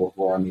about people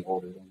who are on the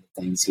older end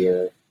of things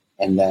here,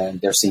 and then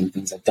they're seeing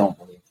things that don't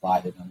really apply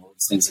to them, or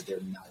it's things that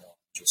they're not all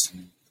interested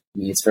in. I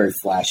mean, it's very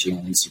flashy on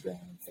Instagram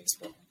and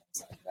Facebook and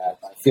things like that.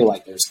 But I feel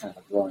like there's kind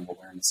of a growing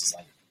awareness. It's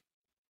like,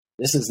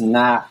 this is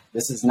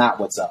not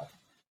what's up.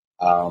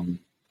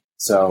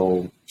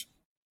 So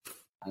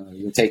I don't know,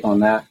 your take on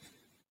that?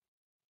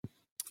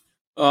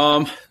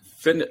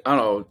 Fitness, I don't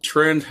know,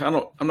 trend.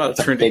 I'm not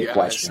a trendy guy.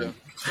 Question. So.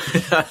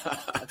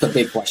 That's a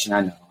big question.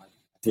 I know.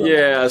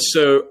 Yeah.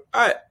 So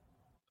I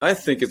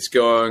think it's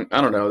going, I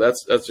don't know.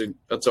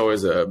 That's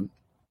always a,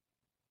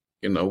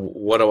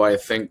 what do I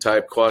think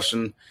type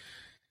question.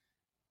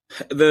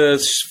 The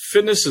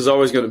fitness is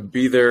always going to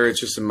be there. It's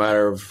just a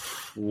matter of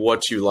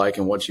what you like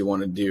and what you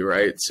want to do.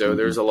 Right. So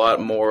there's a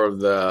lot more of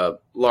the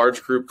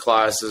large group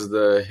classes,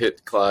 the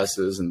HIIT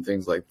classes and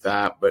things like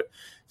that. But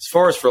as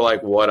far as for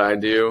like what I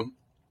do,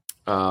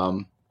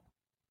 I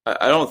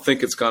don't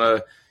think it's going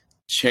to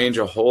change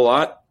a whole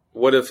lot.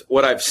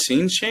 What I've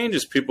seen change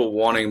is people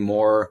wanting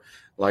more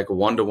like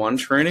one-to-one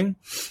training,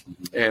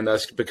 and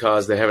that's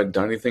because they haven't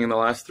done anything in the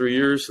last 3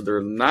 years, so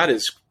they're not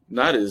as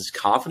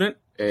confident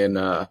in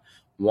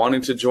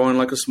wanting to join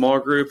like a small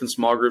group. And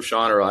small group,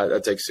 Sean, or I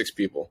take 6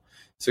 people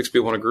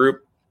in a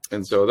group,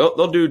 and so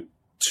they'll do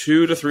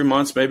 2 to 3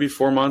 months, maybe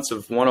 4 months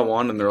of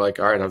one-on-one, and they're like,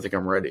 all right, I think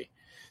I'm ready.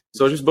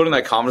 So just building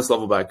that confidence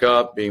level back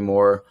up, being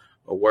more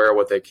aware of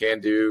what they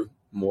can do,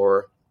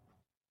 more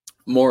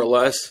or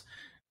less.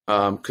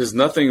 Because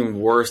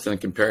nothing worse than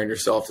comparing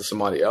yourself to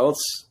somebody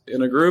else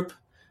in a group.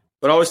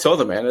 But I always tell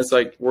them, man, it's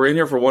like we're in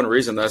here for one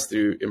reason. That's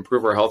to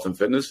improve our health and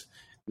fitness.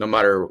 No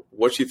matter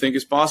what you think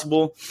is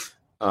possible,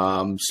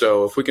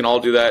 So if we can all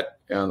do that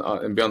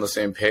and be on the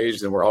same page,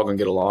 then we're all going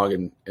to get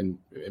along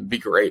and be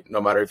great, no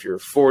matter if you're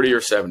 40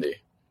 or 70.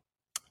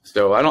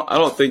 So I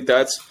don't think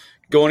that's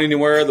going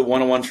anywhere. The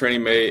one-on-one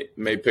training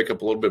may pick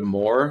up a little bit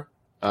more.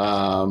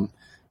 And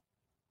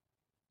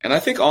I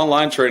think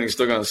online training is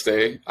still going to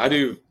stay. I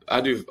do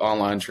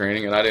online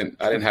training, and I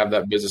didn't have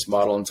that business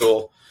model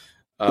until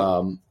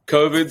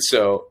COVID.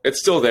 So it's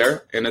still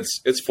there, and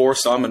it's for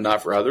some and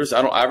not for others.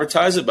 I don't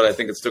advertise it, but I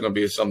think it's still going to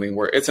be something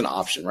where it's an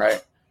option,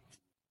 right?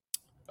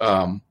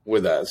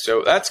 With that.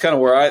 So that's kind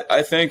of where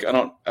I think. I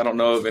don't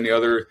know of any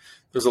other.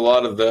 There's a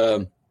lot of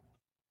the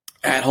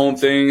at-home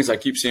things. I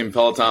keep seeing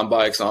Peloton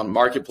bikes on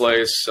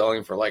Marketplace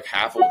selling for like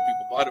half of what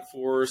people bought it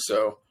for.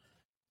 So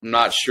I'm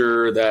not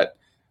sure that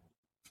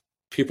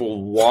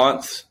people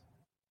want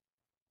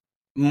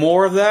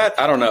more of that.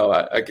 I don't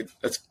know.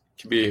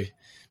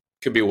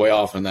 Could be way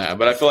off on that,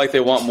 but I feel like they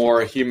want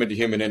more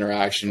human-to-human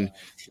interaction,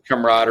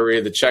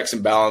 camaraderie, the checks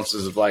and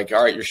balances of like,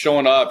 all right, you're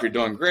showing up, you're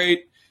doing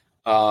great,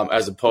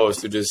 as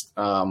opposed to just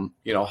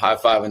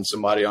high-fiving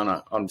somebody on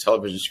a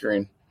television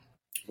screen.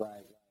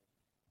 Right.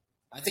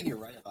 I think you're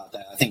right about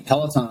that. I think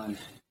Peloton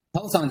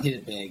hit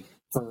it big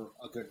for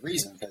a good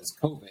reason, because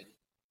COVID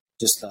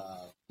just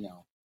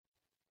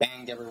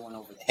banged everyone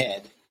over the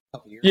head a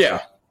couple years ago.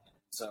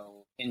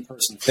 So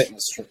in-person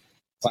fitness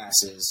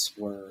classes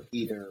were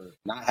either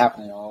not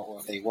happening at all, or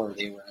if they were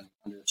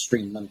under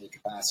extreme limited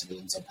capacity,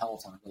 and so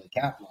Peloton really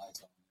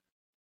capitalized on it.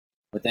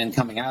 But then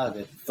coming out of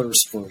it,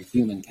 thirst for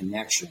human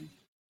connection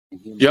and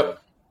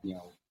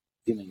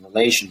human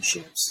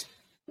relationships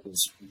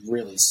was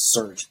really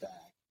surged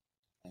back.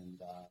 And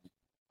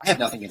I have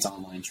nothing against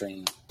online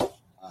training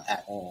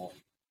at all.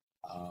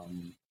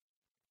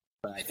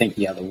 But I think,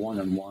 the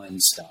one-on-one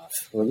stuff,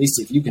 or at least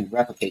if you can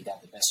replicate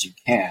that the best you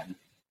can,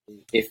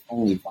 if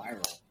only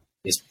viral,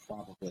 is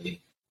probably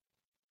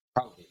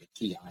the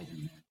key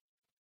item there.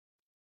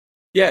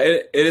 Yeah,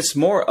 it's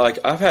more like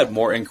I've had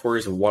more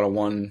inquiries of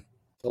one-on-one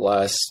the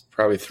last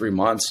probably 3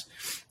 months,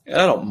 and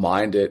I don't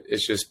mind it.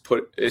 It's just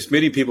it's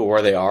meeting people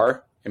where they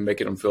are and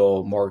making them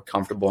feel more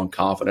comfortable and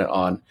confident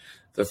on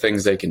the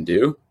things they can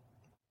do.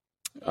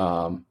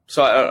 So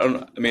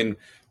I mean,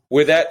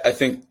 with that, I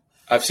think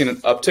I've seen an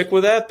uptick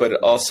with that, but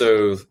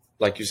also,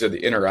 like you said,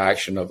 the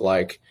interaction of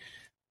like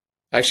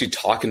actually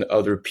talking to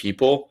other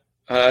people.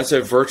 I'd say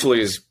virtually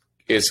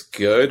is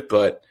good,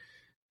 but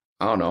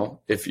I don't know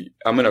if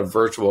I'm in a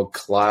virtual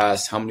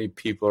class, how many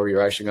people are you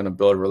actually going to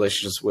build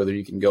relationships with, or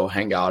you can go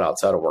hang out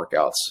outside of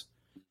workouts,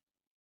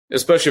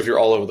 especially if you're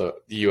all over the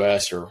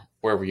U.S. or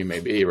wherever you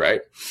may be,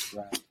 right?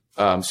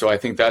 Right. So I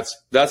think that's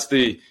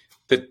the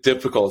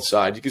difficult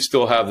side. You can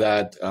still have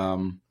that,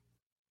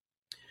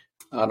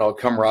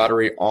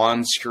 camaraderie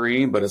on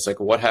screen, but it's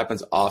like what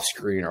happens off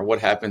screen, or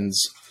what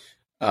happens,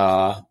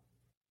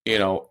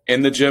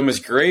 in the gym is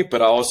great,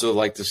 but I also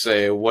like to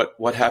say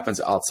what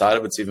happens outside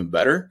of it's even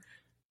better,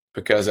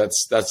 because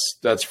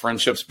that's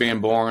friendships being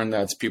born,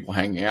 that's people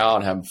hanging out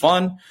and having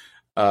fun,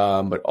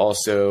 but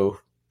also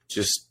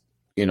just,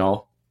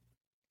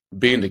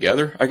 being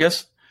together, I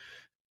guess.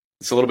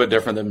 It's a little bit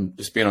different than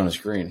just being on a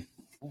screen.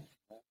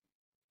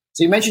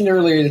 So you mentioned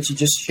earlier that you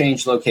just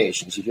changed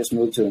locations. You just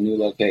moved to a new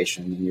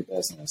location in your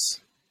business.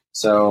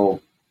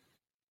 So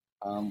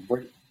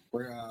where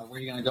are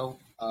you going to go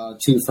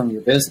to from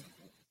your business?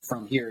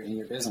 From here in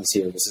your business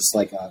here, was this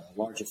like a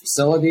larger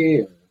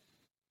facility? Or?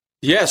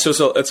 Yeah,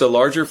 so it's a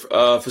larger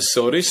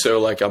facility. So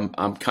like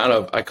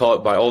I call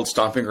it my old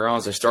stomping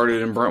grounds. I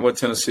started in Brentwood,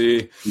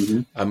 Tennessee.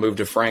 Mm-hmm. I moved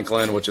to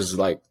Franklin, which is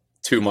like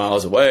 2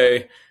 miles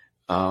away.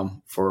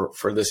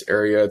 For this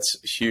area,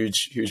 it's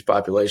huge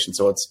population.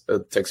 So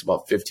it takes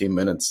about 15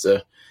 minutes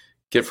to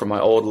get from my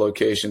old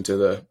location to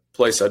the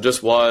place I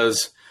just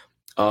was.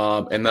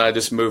 And then I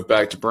just moved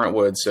back to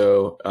Brentwood.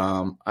 So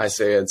I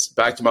say it's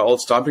back to my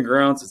old stomping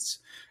grounds.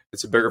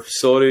 It's a bigger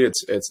facility.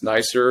 It's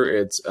nicer.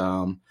 It's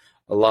a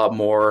lot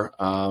more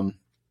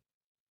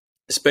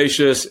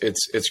spacious.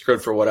 It's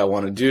good for what I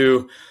want to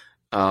do.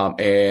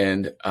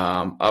 And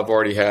I've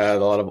already had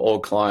a lot of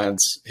old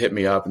clients hit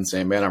me up and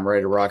saying, man, I'm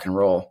ready to rock and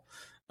roll.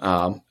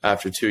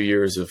 After 2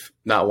 years of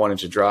not wanting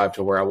to drive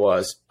to where I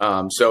was.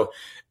 So,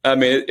 I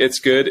mean, it's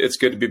good. It's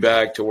good to be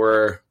back to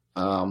where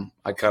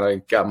I kind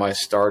of got my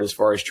start as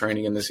far as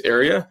training in this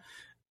area.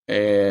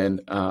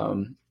 And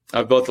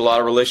I've built a lot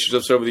of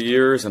relationships over the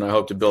years, and I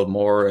hope to build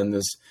more in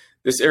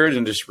this area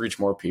and just reach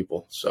more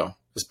people. So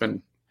it's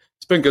been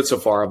good so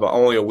far. But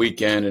only a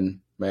weekend, and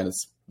man,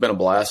 it's been a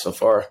blast so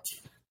far.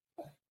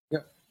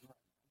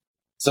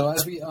 So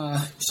as we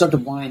start to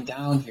wind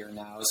down here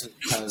now, is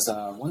because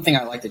one thing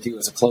I like to do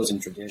as a closing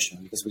tradition,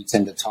 because we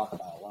tend to talk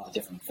about a lot of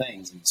different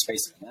things in the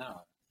space of an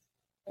hour,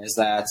 is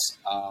that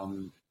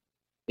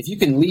if you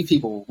can leave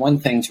people with one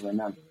thing to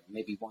remember,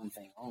 maybe one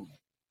thing only,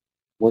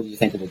 what do you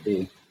think it would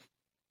be?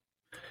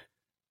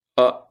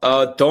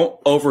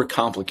 Don't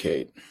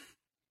overcomplicate.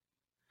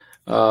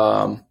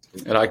 And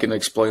I can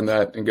explain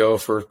that and go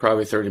for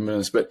probably 30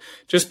 minutes, but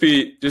just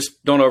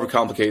don't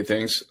overcomplicate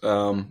things.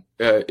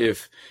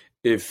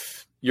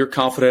 If you're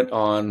confident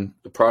on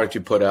the product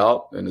you put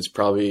out, then it's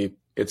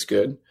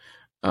good.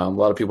 A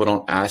lot of people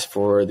don't ask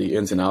for the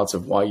ins and outs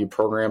of why you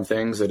program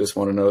things. They just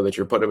want to know that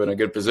you're putting them in a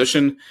good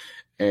position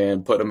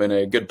and put them in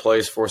a good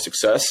place for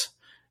success.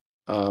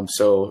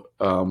 So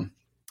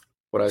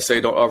what I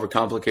say, don't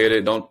overcomplicate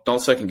it.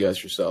 Don't second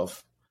guess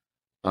yourself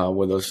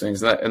with those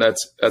things. And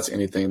that's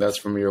anything. That's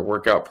from your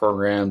workout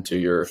program to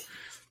your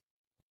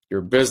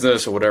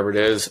business or whatever it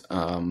is.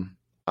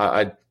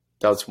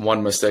 That's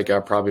one mistake I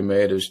probably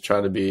made, is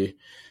trying to be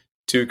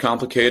too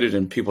complicated,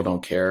 and people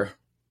don't care.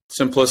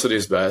 Simplicity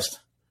is best.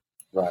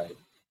 Right.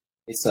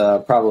 It's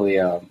probably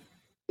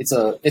it's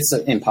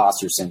an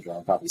imposter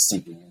syndrome probably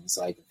sinking in. It's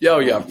like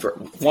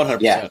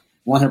 100%. Yeah,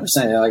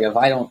 100%. Like if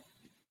I don't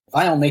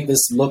make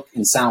this look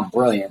and sound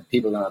brilliant,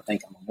 people are gonna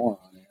think I'm a moron.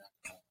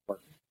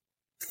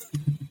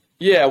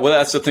 Yeah, well,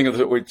 that's the thing of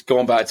it.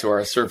 Going back to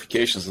our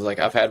certifications, is like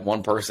I've had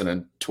one person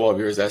in 12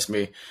 years ask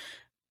me,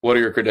 "What are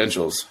your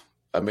credentials?"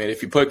 I mean,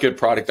 if you put good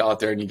product out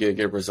there and you get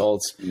good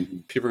results,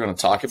 people are going to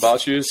talk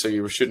about you, so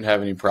you shouldn't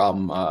have any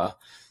problem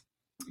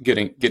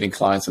getting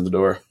clients in the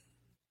door.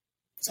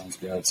 Sounds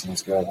good. I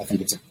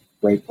think it's a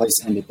great place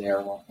to end it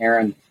there. Well,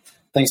 Aaron,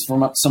 thanks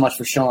so much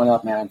for showing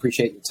up, man. I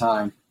appreciate your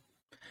time.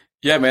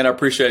 Yeah, man, I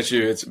appreciate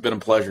you. It's been a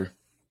pleasure.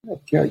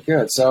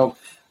 Good. So,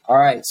 all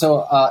right.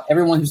 So,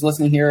 everyone who's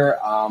listening here,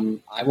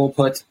 I will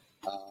put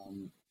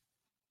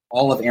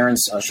all of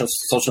Aaron's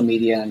social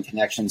media and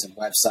connections and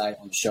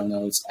website on the show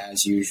notes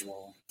as usual.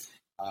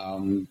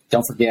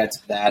 Don't forget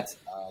that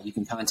you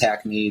can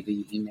contact me.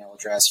 The email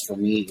address for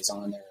me is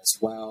on there as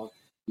well.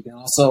 You can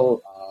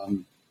also,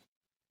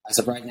 as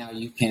of right now,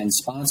 you can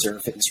sponsor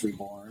Fitness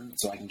Reborn,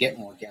 so I can get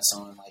more guests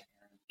on like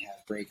Aaron. We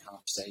have great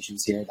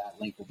conversations here. That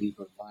link will be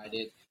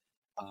provided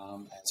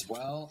as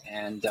well.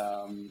 And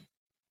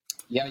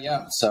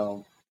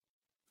so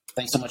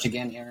thanks so much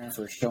again, Aaron,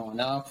 for showing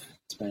up.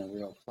 It's been a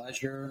real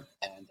pleasure.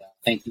 And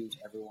thank you to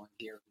everyone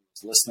here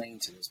who's listening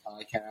to this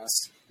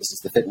podcast. This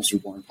is the Fitness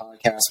Reborn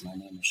podcast. My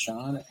name is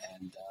Sean,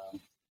 and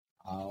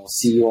I'll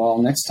see you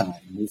all next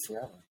time. Move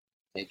forever.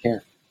 Take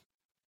care.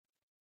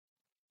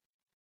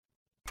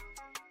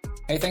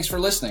 Hey, thanks for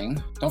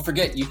listening. Don't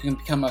forget, you can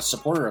become a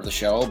supporter of the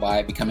show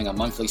by becoming a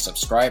monthly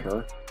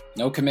subscriber.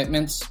 No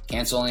commitments,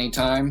 cancel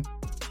anytime.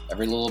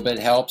 Every little bit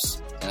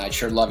helps, and I'd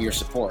sure love your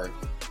support.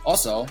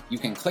 Also, you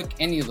can click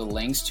any of the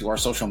links to our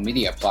social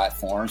media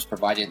platforms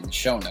provided in the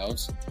show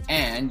notes,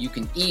 and you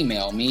can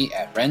email me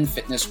at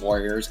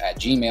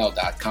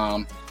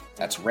renfitnesswarriors@gmail.com.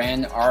 That's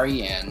Ren,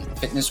 R-E-N,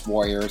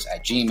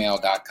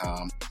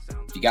 fitnesswarriors@gmail.com.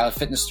 If you got a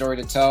fitness story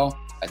to tell,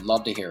 I'd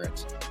love to hear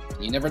it.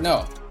 And you never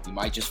know, you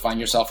might just find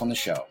yourself on the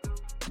show.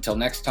 Until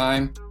next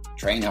time,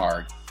 train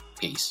hard.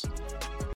 Peace.